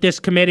with this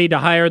committee to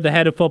hire the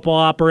head of football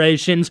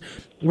operations.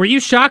 Were you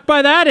shocked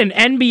by that? An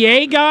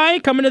NBA guy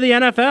coming to the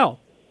NFL?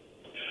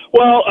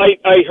 Well,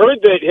 I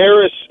heard that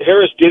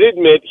Harris did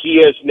admit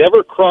he has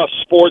never crossed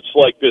sports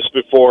like this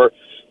before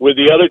with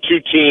the other two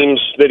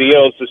teams that he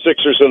owns, the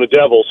Sixers and the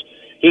Devils.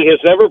 He has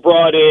never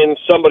brought in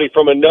somebody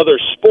from another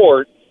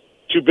sport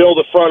to build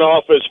a front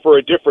office for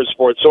a different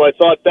sport. So I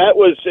thought that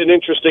was an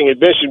interesting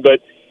admission,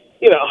 but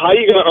how are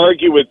you going to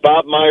argue with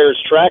Bob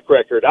Myers' track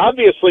record?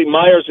 Obviously,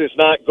 Myers is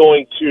not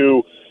going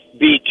to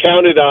be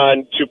counted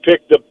on to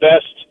pick the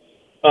best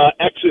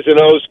X's and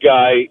O's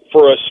guy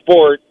for a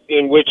sport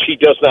in which he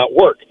does not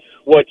work.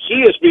 What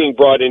he is being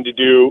brought in to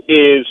do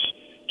is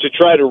to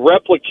try to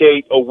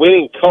replicate a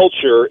winning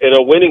culture and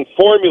a winning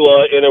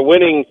formula and a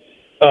winning,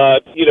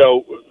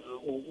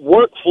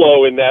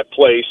 workflow in that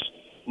place,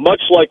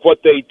 much like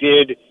what they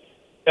did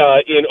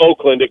in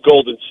Oakland at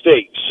Golden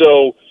State.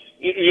 So,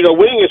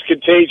 winning is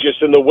contagious,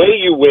 and the way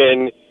you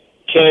win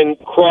can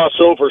cross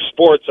over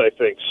sports, I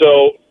think.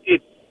 So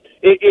it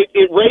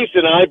raised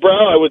an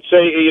eyebrow. I would say,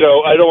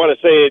 I don't want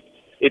to say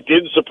it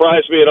didn't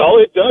surprise me at all.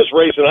 It does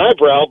raise an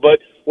eyebrow, but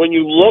when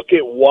you look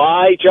at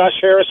why Josh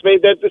Harris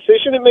made that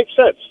decision, it makes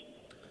sense.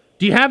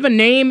 Do you have a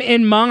name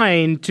in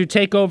mind to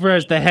take over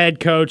as the head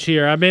coach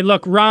here? I mean,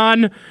 look,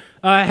 Ron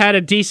had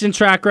a decent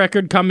track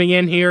record coming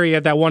in here. He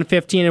had that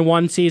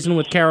 115-1 season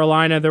with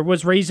Carolina. There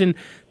was reason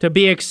to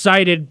be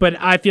excited, but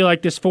I feel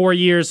like this 4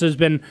 years has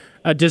been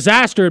a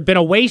disaster. It's been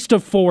a waste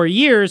of 4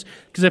 years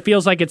because it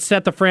feels like it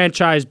set the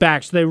franchise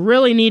back. So they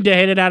really need to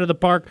hit it out of the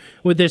park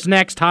with this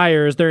next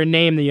hire. Is there a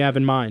name that you have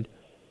in mind?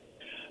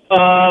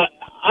 I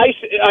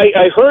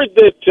heard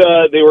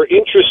that they were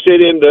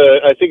interested in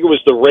I think it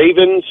was the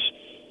Ravens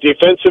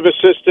defensive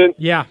assistant.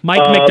 Yeah,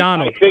 Mike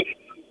McDonald. I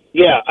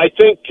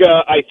think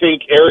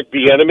Eric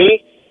Bieniemy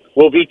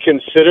will be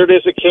considered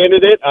as a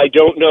candidate. I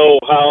don't know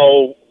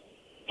how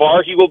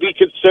far he will be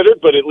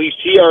considered, but at least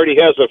he already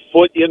has a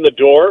foot in the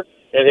door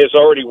and has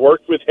already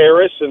worked with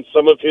Harris and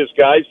some of his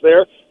guys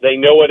there. They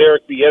know what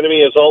Eric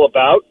Bieniemy is all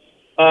about.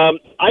 I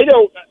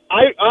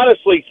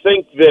honestly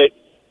think that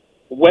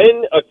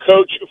when a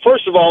coach,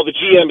 first of all, the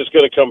GM is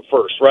going to come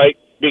first, right?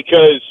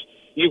 Because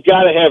you've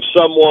got to have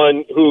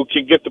someone who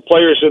can get the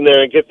players in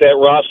there and get that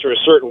roster a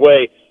certain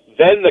way.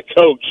 Then the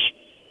coach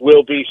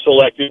will be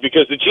selected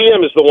because the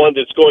GM is the one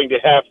that's going to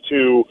have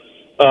to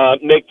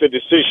make the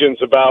decisions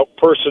about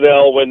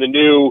personnel when the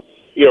new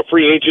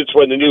free agents,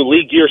 when the new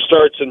league year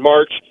starts in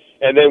March,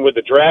 and then when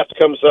the draft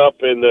comes up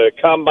and the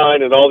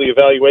combine and all the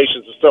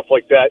evaluations and stuff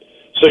like that.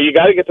 So you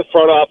got to get the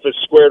front office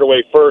squared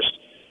away first.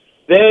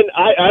 Then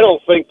I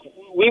don't think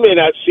we may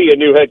not see a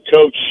new head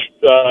coach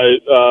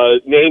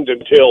named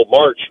until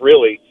March,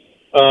 really.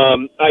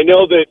 I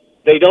know that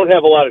they don't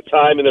have a lot of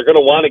time and they're going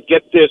to want to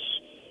get this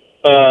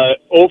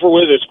over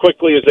with as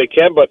quickly as they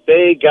can, but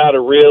they got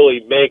to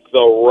really make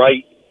the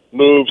right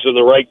moves and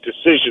the right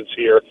decisions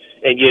here,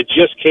 and you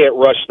just can't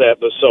rush that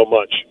so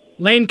much.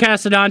 Lane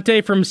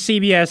Casadonte from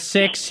CBS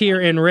 6 here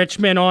in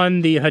Richmond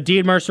on the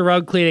Hadid Mercer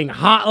Rug Cleaning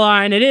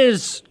Hotline. It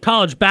is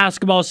college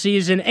basketball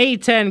season,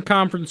 A-10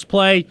 conference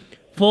play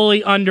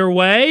fully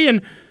underway,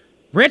 and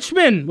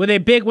Richmond with a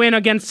big win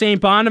against St.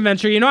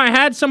 Bonaventure. I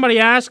had somebody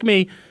ask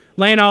me,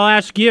 Lane, I'll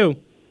ask you,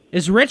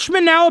 is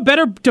Richmond now a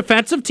better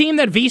defensive team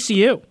than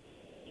VCU?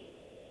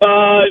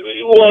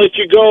 Well, if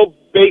you go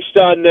based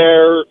on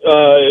their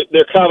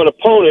common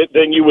opponent,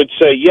 then you would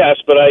say yes,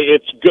 but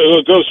it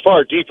goes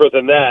far deeper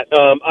than that.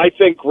 I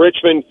think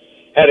Richmond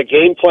had a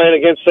game plan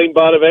against St.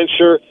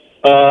 Bonaventure.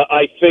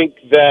 I think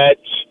that,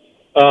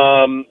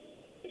 I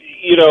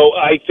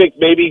think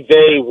maybe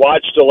they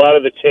watched a lot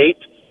of the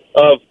tape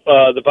of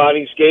the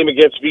Bonnies game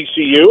against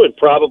VCU and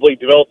probably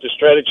developed a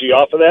strategy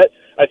off of that.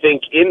 I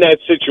think in that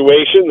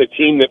situation, the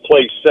team that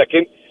plays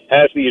second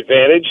has the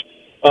advantage.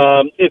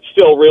 It's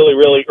still really,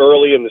 really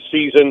early in the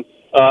season.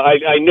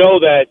 I know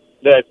that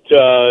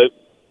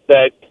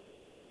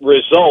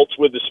results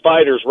with the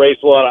Spiders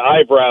raised a lot of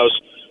eyebrows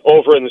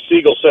over in the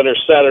Siegel Center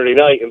Saturday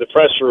night in the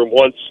press room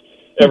once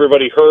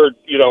everybody heard,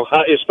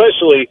 how,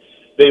 especially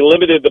they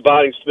limited the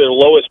Bonnies to their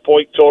lowest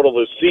point total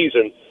this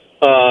season.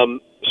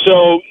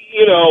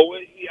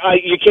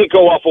 You can't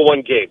go off of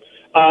one game.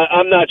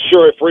 I'm not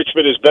sure if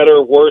Richmond is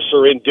better, worse,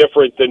 or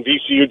indifferent than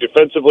VCU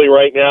defensively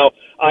right now.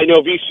 I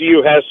know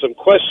VCU has some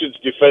questions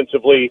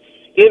defensively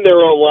in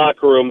their own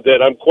locker room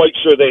that I'm quite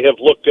sure they have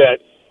looked at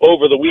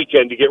over the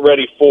weekend to get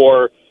ready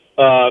for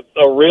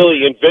a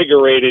really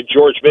invigorated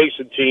George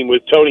Mason team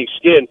with Tony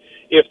Skinn.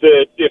 If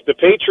the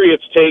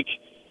Patriots take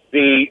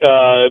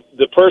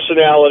the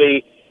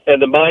personality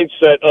and the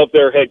mindset of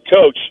their head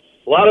coach,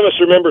 a lot of us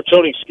remember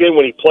Tony Skinn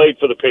when he played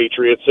for the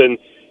Patriots, and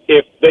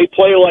if they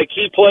play like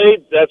he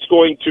played, that's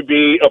going to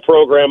be a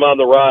program on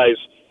the rise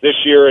this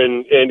year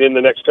and in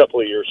the next couple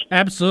of years.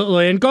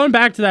 Absolutely. And going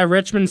back to that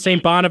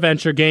Richmond-St.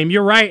 Bonaventure game,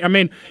 you're right. I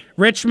mean,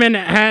 Richmond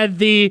had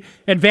the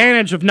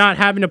advantage of not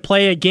having to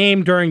play a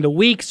game during the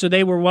week, so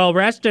they were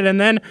well-rested. And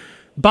then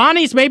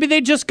Bonnies, maybe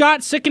they just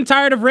got sick and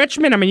tired of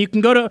Richmond. I mean, you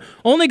can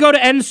only go to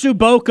NSU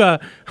Boca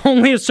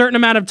only a certain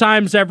amount of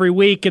times every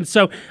week. And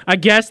so I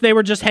guess they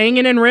were just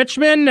hanging in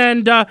Richmond,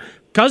 and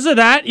because of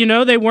that,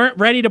 they weren't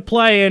ready to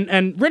play,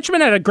 and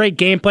Richmond had a great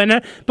game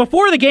plan.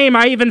 Before the game,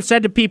 I even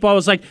said to people, I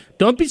was like,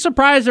 don't be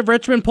surprised if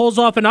Richmond pulls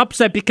off an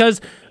upset because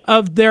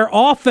of their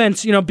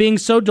offense, being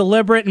so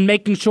deliberate and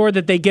making sure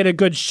that they get a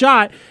good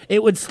shot.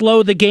 It would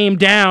slow the game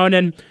down,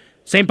 and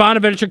St.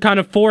 Bonaventure kind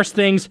of forced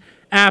things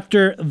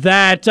after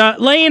that.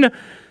 Lane,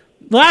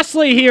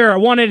 lastly here, I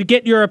wanted to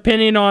get your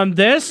opinion on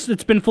this.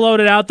 It's been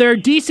floated out there.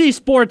 DC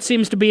Sports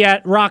seems to be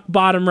at rock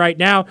bottom right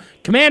now.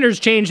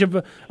 Commanders change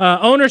of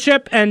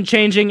ownership and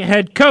changing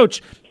head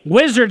coach.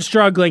 Wizards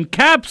struggling.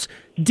 Caps,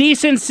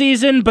 decent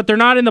season, but they're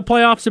not in the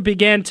playoffs that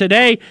began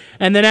today.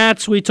 And the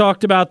Nats, we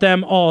talked about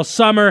them all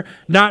summer.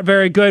 Not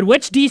very good.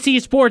 Which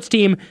DC Sports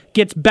team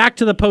gets back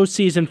to the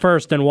postseason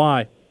first, and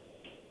why?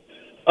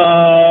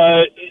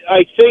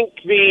 I think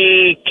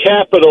the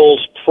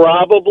Capitals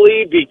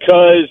probably,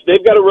 because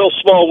they've got a real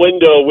small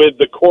window with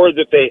the core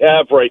that they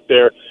have right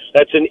there.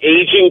 That's an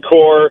aging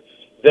core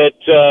that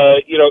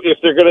if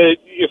they're gonna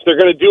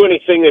do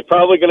anything, they're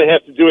probably gonna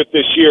have to do it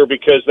this year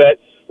because that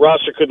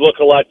roster could look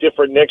a lot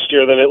different next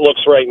year than it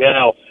looks right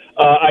now.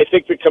 I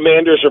think the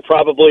Commanders are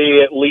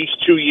probably at least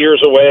 2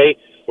 years away.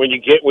 When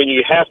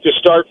you have to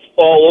start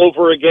all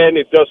over again,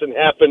 it doesn't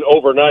happen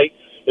overnight,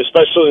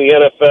 especially in the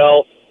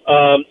NFL.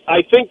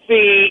 I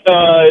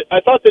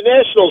thought the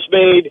Nationals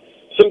made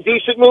some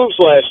decent moves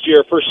last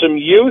year for some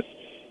youth,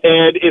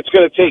 and it's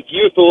going to take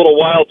youth a little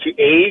while to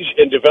age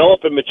and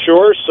develop and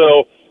mature,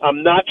 so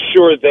I'm not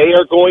sure they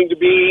are going to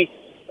be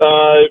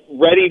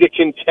ready to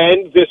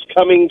contend this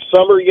coming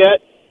summer yet.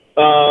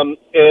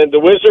 And the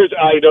Wizards,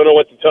 I don't know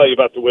what to tell you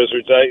about the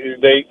Wizards.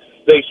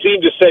 They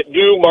seem to set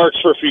new marks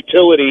for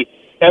futility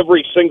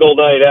every single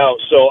night out,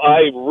 so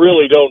I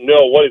really don't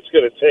know what it's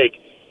going to take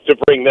to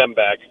bring them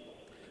back.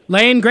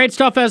 Lane, great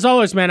stuff as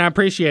always, man. I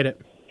appreciate it.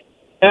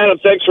 Adam,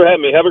 thanks for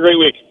having me. Have a great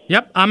week.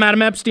 Yep, I'm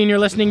Adam Epstein. You're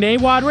listening to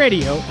AWadd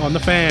Radio on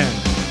The Fan.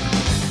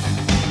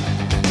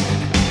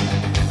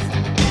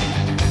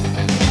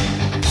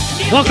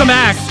 Welcome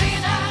back.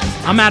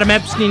 I'm Adam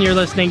Epstein. You're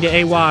listening to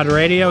AWadd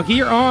Radio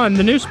here on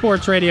the new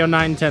Sports Radio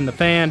 910 The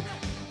Fan.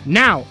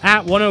 Now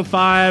at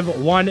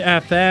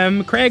 105.1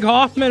 FM. Craig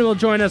Hoffman will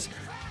join us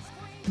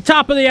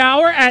top of the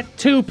hour at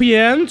 2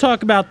 p.m.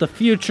 Talk about the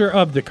future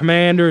of the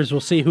Commanders.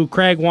 We'll see who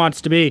Craig wants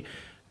to be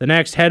the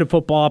next head of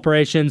football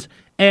operations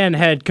and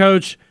head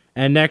coach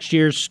and next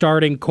year's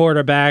starting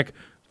quarterback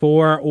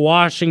for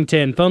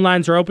Washington. Phone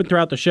lines are open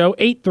throughout the show,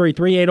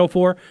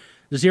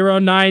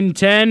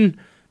 833-804-0910.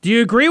 Do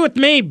you agree with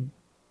me?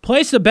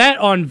 Place a bet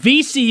on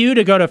VCU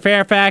to go to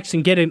Fairfax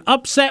and get an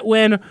upset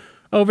win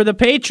over the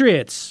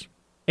Patriots.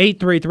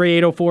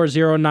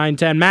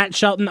 833-804-0910. Matt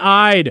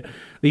Shelton-Ide,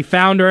 the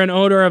founder and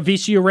owner of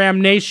VCU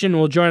Ram Nation,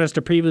 will join us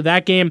to preview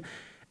that game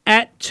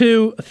at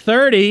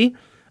 2:30.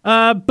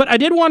 But I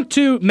did want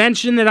to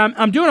mention that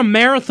I'm doing a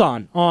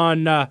marathon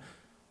on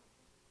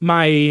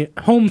my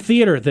home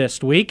theater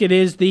this week. It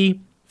is the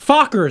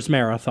Fockers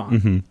Marathon.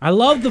 Mm-hmm. I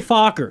love the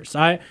Fockers.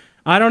 I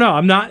don't know.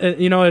 I'm not,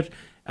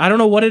 I don't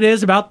know what it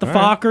is about the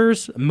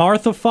Fockers,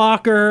 Martha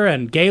Focker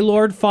and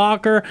Gaylord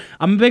Focker.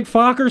 I'm a big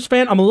Fockers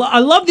fan. I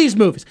love these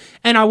movies.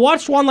 And I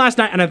watched one last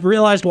night, and I've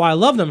realized why I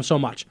love them so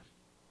much.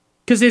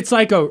 Because it's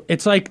like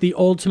the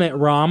ultimate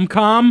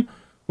rom-com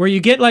where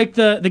you get like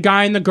the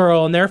guy and the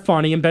girl, and they're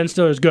funny, and Ben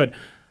Stiller's good.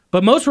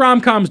 But most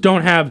rom-coms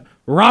don't have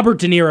Robert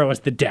De Niro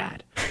as the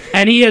dad.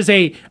 And he is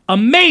a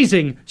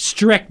amazing,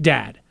 strict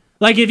dad.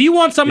 Like, if you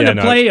want someone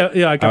to play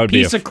a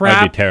piece of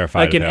crap, I'd be terrified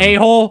like an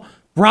a-hole,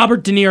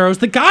 Robert De Niro is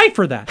the guy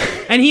for that.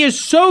 And he is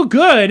so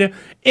good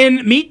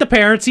in Meet the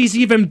Parents. He's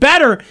even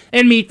better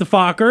in Meet the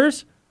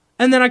Fockers.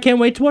 And then I can't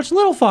wait to watch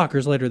Little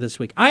Fockers later this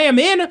week. I am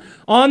in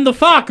on the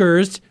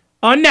Fockers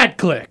on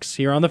NetClix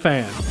here on The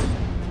Fan.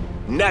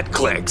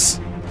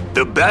 NetClix,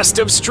 the best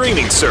of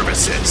streaming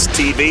services,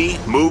 TV,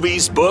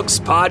 movies, books,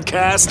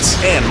 podcasts,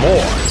 and more.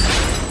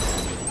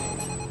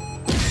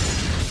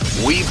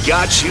 We've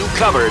got you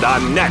covered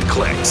on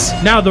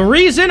NetClix. Now, the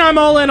reason I'm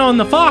all in on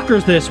the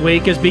Fockers this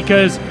week is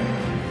because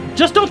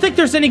just don't think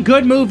there's any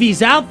good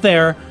movies out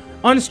there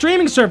on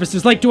streaming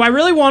services. Like, do I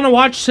really want to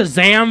watch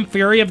Shazam!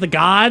 Fury of the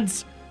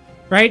Gods?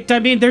 Right? I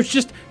mean, there's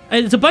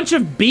a bunch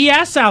of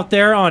BS out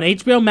there on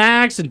HBO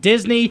Max and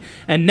Disney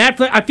and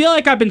Netflix. I feel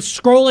like I've been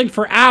scrolling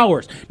for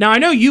hours. Now, I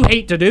know you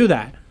hate to do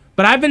that,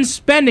 but I've been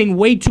spending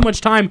way too much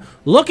time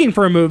looking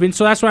for a movie, and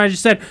so that's why I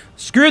just said,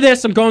 screw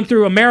this, I'm going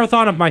through a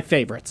marathon of my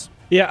favorites.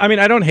 Yeah, I mean,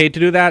 I don't hate to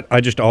do that.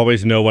 I just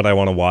always know what I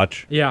want to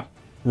watch. Yeah.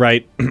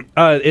 Right?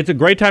 It's a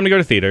great time to go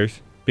to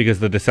theaters because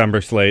the December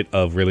slate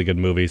of really good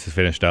movies is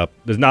finished up.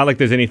 There's not like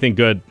there's anything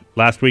good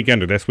last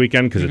weekend or this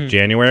weekend because it's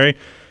January.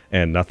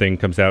 And nothing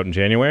comes out in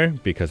January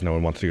because no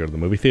one wants to go to the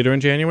movie theater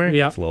in January.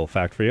 Yeah. It's a little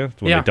fact for you. It's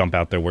when they dump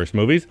out their worst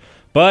movies.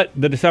 But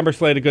the December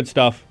slate of good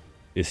stuff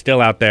is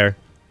still out there,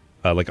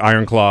 like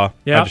Iron Claw.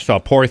 Yeah. I just saw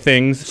Poor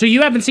Things. So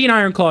you haven't seen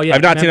Iron Claw yet?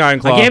 I've not seen Iron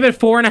Claw. I gave it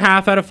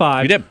 4.5 out of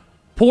 5. You did.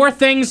 Poor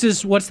Things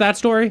is, what's that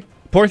story?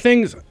 Poor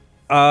Things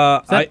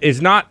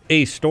is not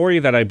a story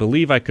that I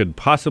believe I could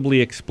possibly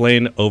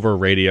explain over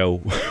radio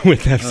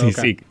with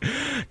FCC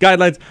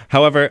guidelines.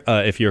 However,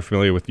 if you're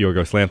familiar with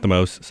Yorgos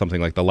Lanthimos,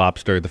 something like The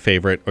Lobster, The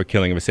Favorite, or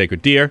Killing of a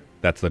Sacred Deer,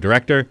 that's the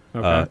director.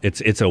 Okay.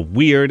 It's a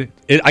weird...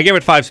 I gave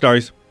it 5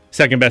 stars.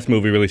 Second best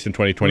movie released in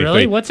 2023.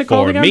 Really? What's it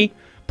called again? For me,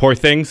 Poor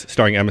Things,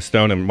 starring Emma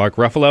Stone and Mark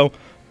Ruffalo.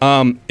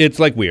 It's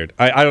like weird.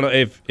 I don't know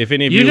if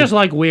any of you... You just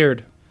like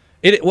weird.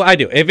 Well, I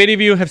do. If any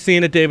of you have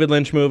seen a David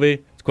Lynch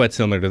movie, it's quite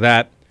similar to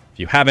that. If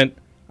you haven't,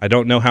 I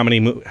don't know how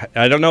many.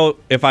 I don't know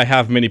if I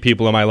have many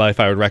people in my life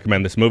I would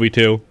recommend this movie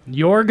to.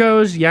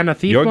 Yorgos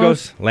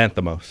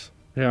Lanthimos.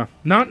 Yeah,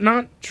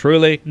 not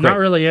truly. Great. Not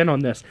really in on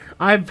this.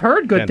 I've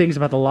heard good things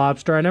about The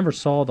Lobster. I never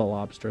saw The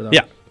Lobster though.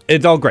 Yeah,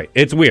 it's all great.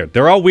 It's weird.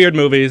 They're all weird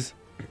movies.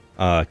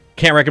 Can't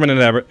recommend it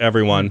to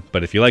everyone,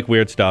 but if you like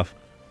weird stuff,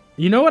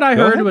 you know what I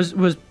heard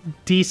was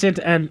decent,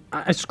 and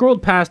I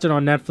scrolled past it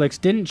on Netflix.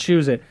 Didn't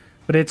choose it,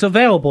 but it's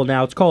available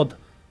now. It's called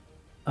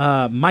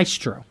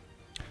Maestro.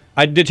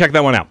 I did check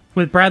that one out.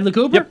 With Bradley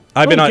Cooper?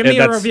 Yep. Give me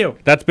a review.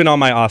 That's been on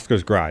my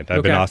Oscars grind.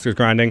 I've been Oscars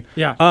grinding.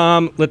 Yeah.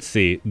 Let's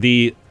see.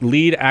 The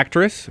lead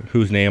actress,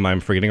 whose name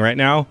I'm forgetting right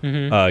now,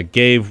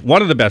 gave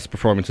one of the best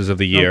performances of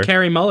the year.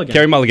 Carey Mulligan.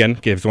 Carey Mulligan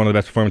gives one of the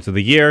best performances of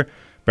the year.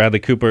 Bradley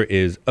Cooper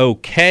is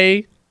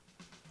okay.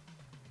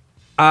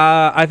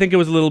 I think it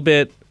was a little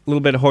bit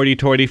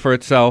hoity-toity for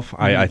itself.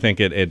 I think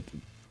it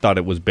thought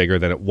it was bigger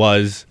than it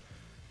was.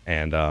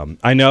 And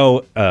I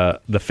know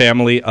the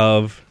family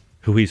of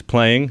who he's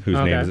playing, whose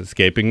name is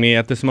escaping me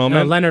at this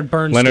moment. Leonard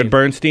Bernstein. Leonard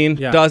Bernstein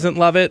doesn't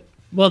love it.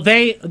 Well,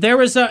 there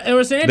was an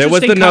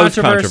interesting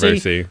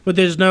controversy with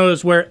his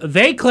nose, where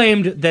they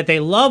claimed that they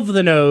love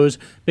the nose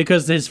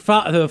because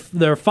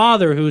their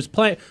father,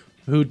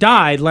 who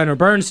died, Leonard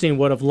Bernstein,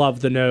 would have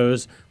loved the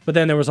nose. But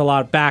then there was a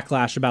lot of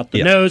backlash about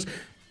the nose.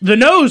 The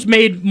nose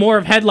made more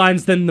of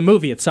headlines than the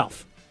movie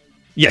itself.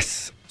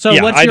 Yes. So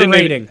what's your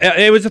rating?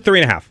 It was a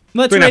 3.5.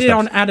 Let's rate it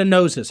out of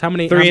noses. How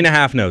many?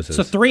 3.5 noses.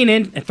 So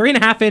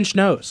 3.5 inch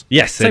nose.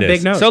 Yes, it's it a is.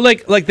 Big nose. So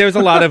like there's a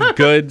lot of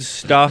good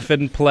stuff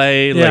in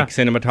play, like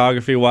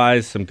cinematography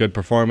wise, some good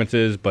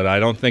performances, but I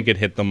don't think it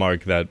hit the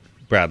mark that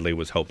Bradley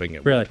was hoping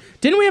it would. Really?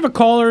 Didn't we have a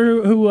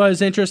caller who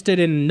was interested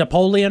in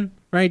Napoleon?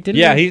 Right?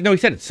 Didn't he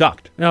said it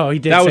sucked. No, he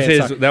did.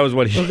 That was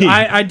what he.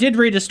 I did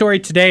read a story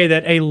today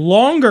that a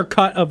longer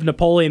cut of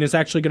Napoleon is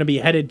actually going to be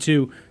headed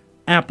to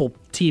Apple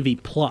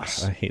TV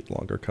Plus. I hate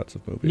longer cuts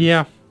of movies.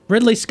 Yeah.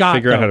 Ridley Scott,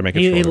 figure out how to make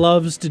it shorter. He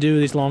loves to do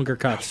these longer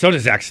cuts. So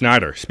does Zack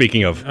Snyder.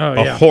 Speaking of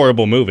a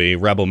horrible movie,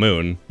 Rebel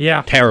Moon.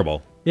 Yeah.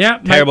 Terrible. Yeah.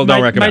 Terrible,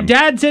 don't recommend. My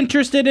dad's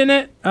interested in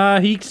it.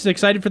 He's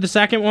excited for the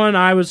second one.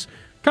 I was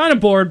kind of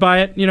bored by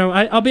it. You know,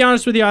 I'll be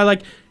honest with you.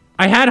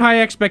 I had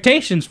high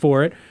expectations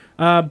for it,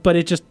 but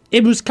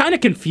it was kind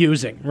of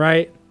confusing,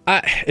 right?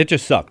 It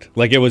just sucked.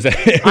 Like, it was...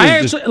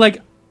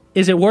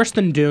 is it worse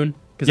than Dune?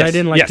 Because I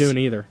didn't like Dune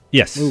either.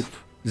 Yes. Oof.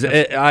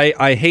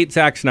 I hate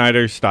Zack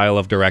Snyder's style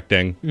of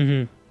directing.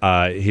 Mm-hmm.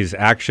 His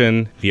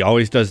action, he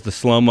always does the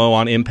slow-mo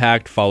on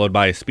impact followed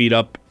by a speed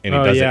up, and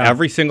he does it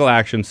every single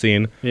action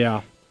scene.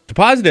 Yeah. The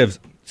positives,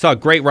 saw a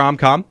great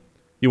rom-com.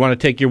 You want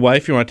to take your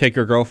wife, you want to take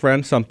your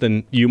girlfriend,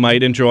 something you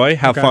might enjoy,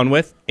 have fun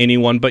with,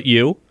 Anyone But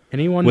You.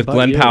 With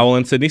Glenn Powell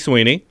and Sydney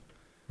Sweeney.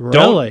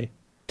 Really?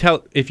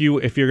 If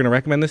you're going to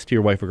recommend this to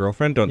your wife or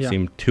girlfriend, don't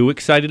seem too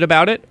excited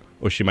about it,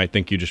 or she might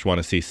think you just want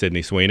to see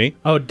Sydney Sweeney.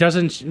 Oh,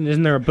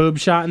 isn't there a boob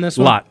shot in this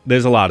one?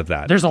 There's a lot of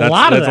that. There's a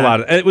lot of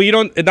that. Well, you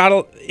don't.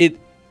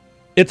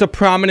 It's a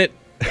prominent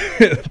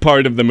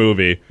part of the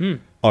movie.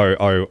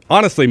 Are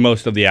honestly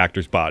most of the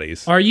actors'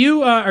 bodies. Are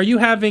you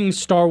having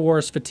Star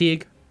Wars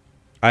fatigue?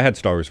 I had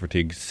Star Wars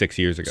fatigue 6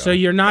 years ago. So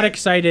you're not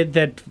excited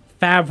that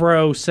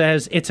Favreau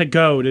says it's a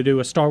go to do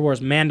a Star Wars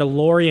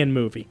Mandalorian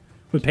movie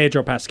with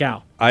Pedro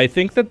Pascal. I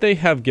think that they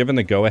have given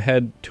the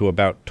go-ahead to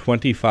about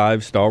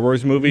 25 Star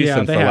Wars movies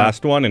since the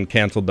last one and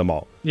canceled them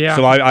all. Yeah.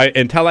 So I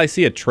until I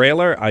see a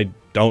trailer, I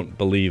don't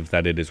believe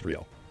that it is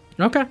real.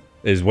 Okay.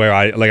 Is where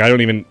I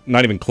don't even,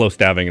 not even close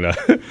to having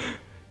it.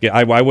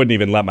 I wouldn't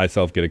even let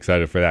myself get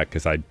excited for that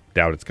because I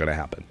doubt it's going to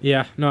happen.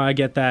 Yeah, no, I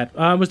get that.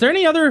 Was there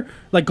any other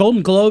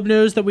Golden Globe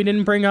news that we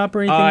didn't bring up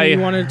or anything that you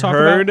wanted to talk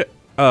about? I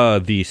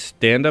heard the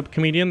stand-up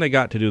comedian they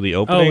got to do the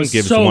opening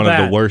gives so one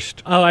bad. of the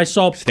worst I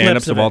saw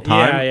stand-ups of all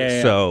time.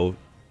 Yeah.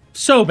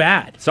 So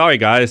bad. Sorry,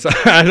 guys.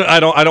 I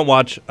don't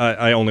watch.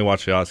 I only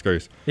watch the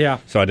Oscars. Yeah.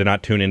 So I did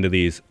not tune into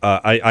these.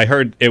 I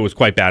heard it was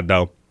quite bad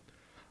though.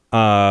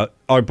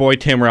 Our boy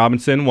Tim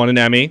Robinson won an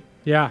Emmy.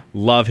 Yeah.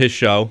 Love his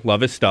show.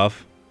 Love his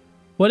stuff.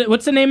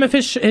 What's the name of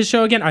his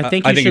show again? I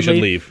think he should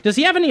leave. Does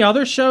he have any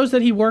other shows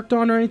that he worked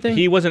on or anything?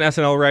 He was an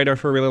SNL writer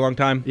for a really long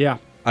time. Yeah.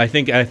 I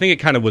think it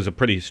kind of was a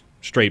pretty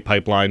straight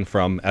pipeline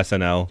from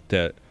SNL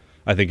to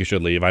I think you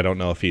should leave. I don't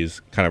know if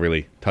he's kind of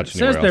really touched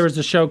anywhere else. It says there was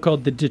a show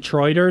called The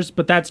Detroiters,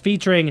 but that's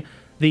featuring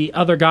the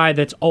other guy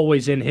that's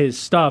always in his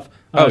stuff,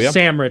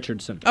 Sam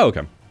Richardson. Oh,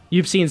 okay.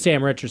 You've seen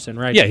Sam Richardson,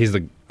 right? Yeah, he's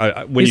the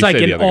when he's you like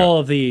say in the other all guy.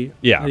 of the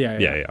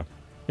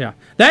Yeah.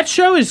 That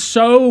show is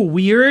so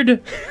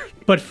weird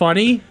but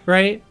funny,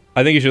 right?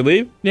 I think you should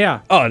leave.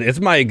 Yeah. Oh, it's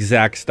my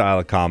exact style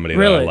of comedy.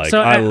 Really? That I like.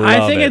 So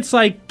I think it. it's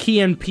like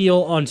Key and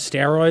Peele on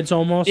steroids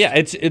almost. Yeah,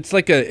 it's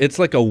like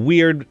a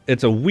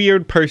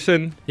weird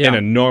person in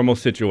a normal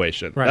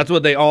situation. Right. That's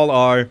what they all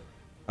are.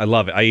 I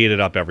love it. I eat it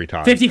up every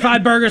time.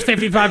 55 burgers,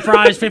 55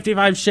 fries,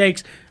 55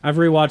 shakes. I've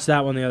rewatched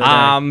that one the other day.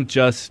 I'm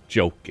just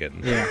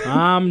joking. Yeah,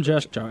 I'm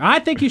just joking. I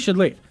think you should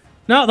leave.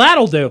 No,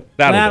 that'll do.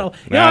 That'll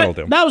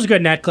do. That was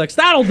good, NetClix.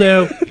 That'll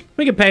do.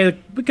 We could pay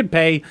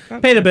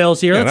the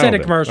bills here. Let's hit a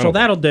commercial.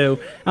 That'll do.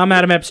 I'm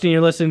Adam Epstein.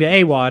 You're listening to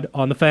AWadd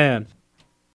on the Fan.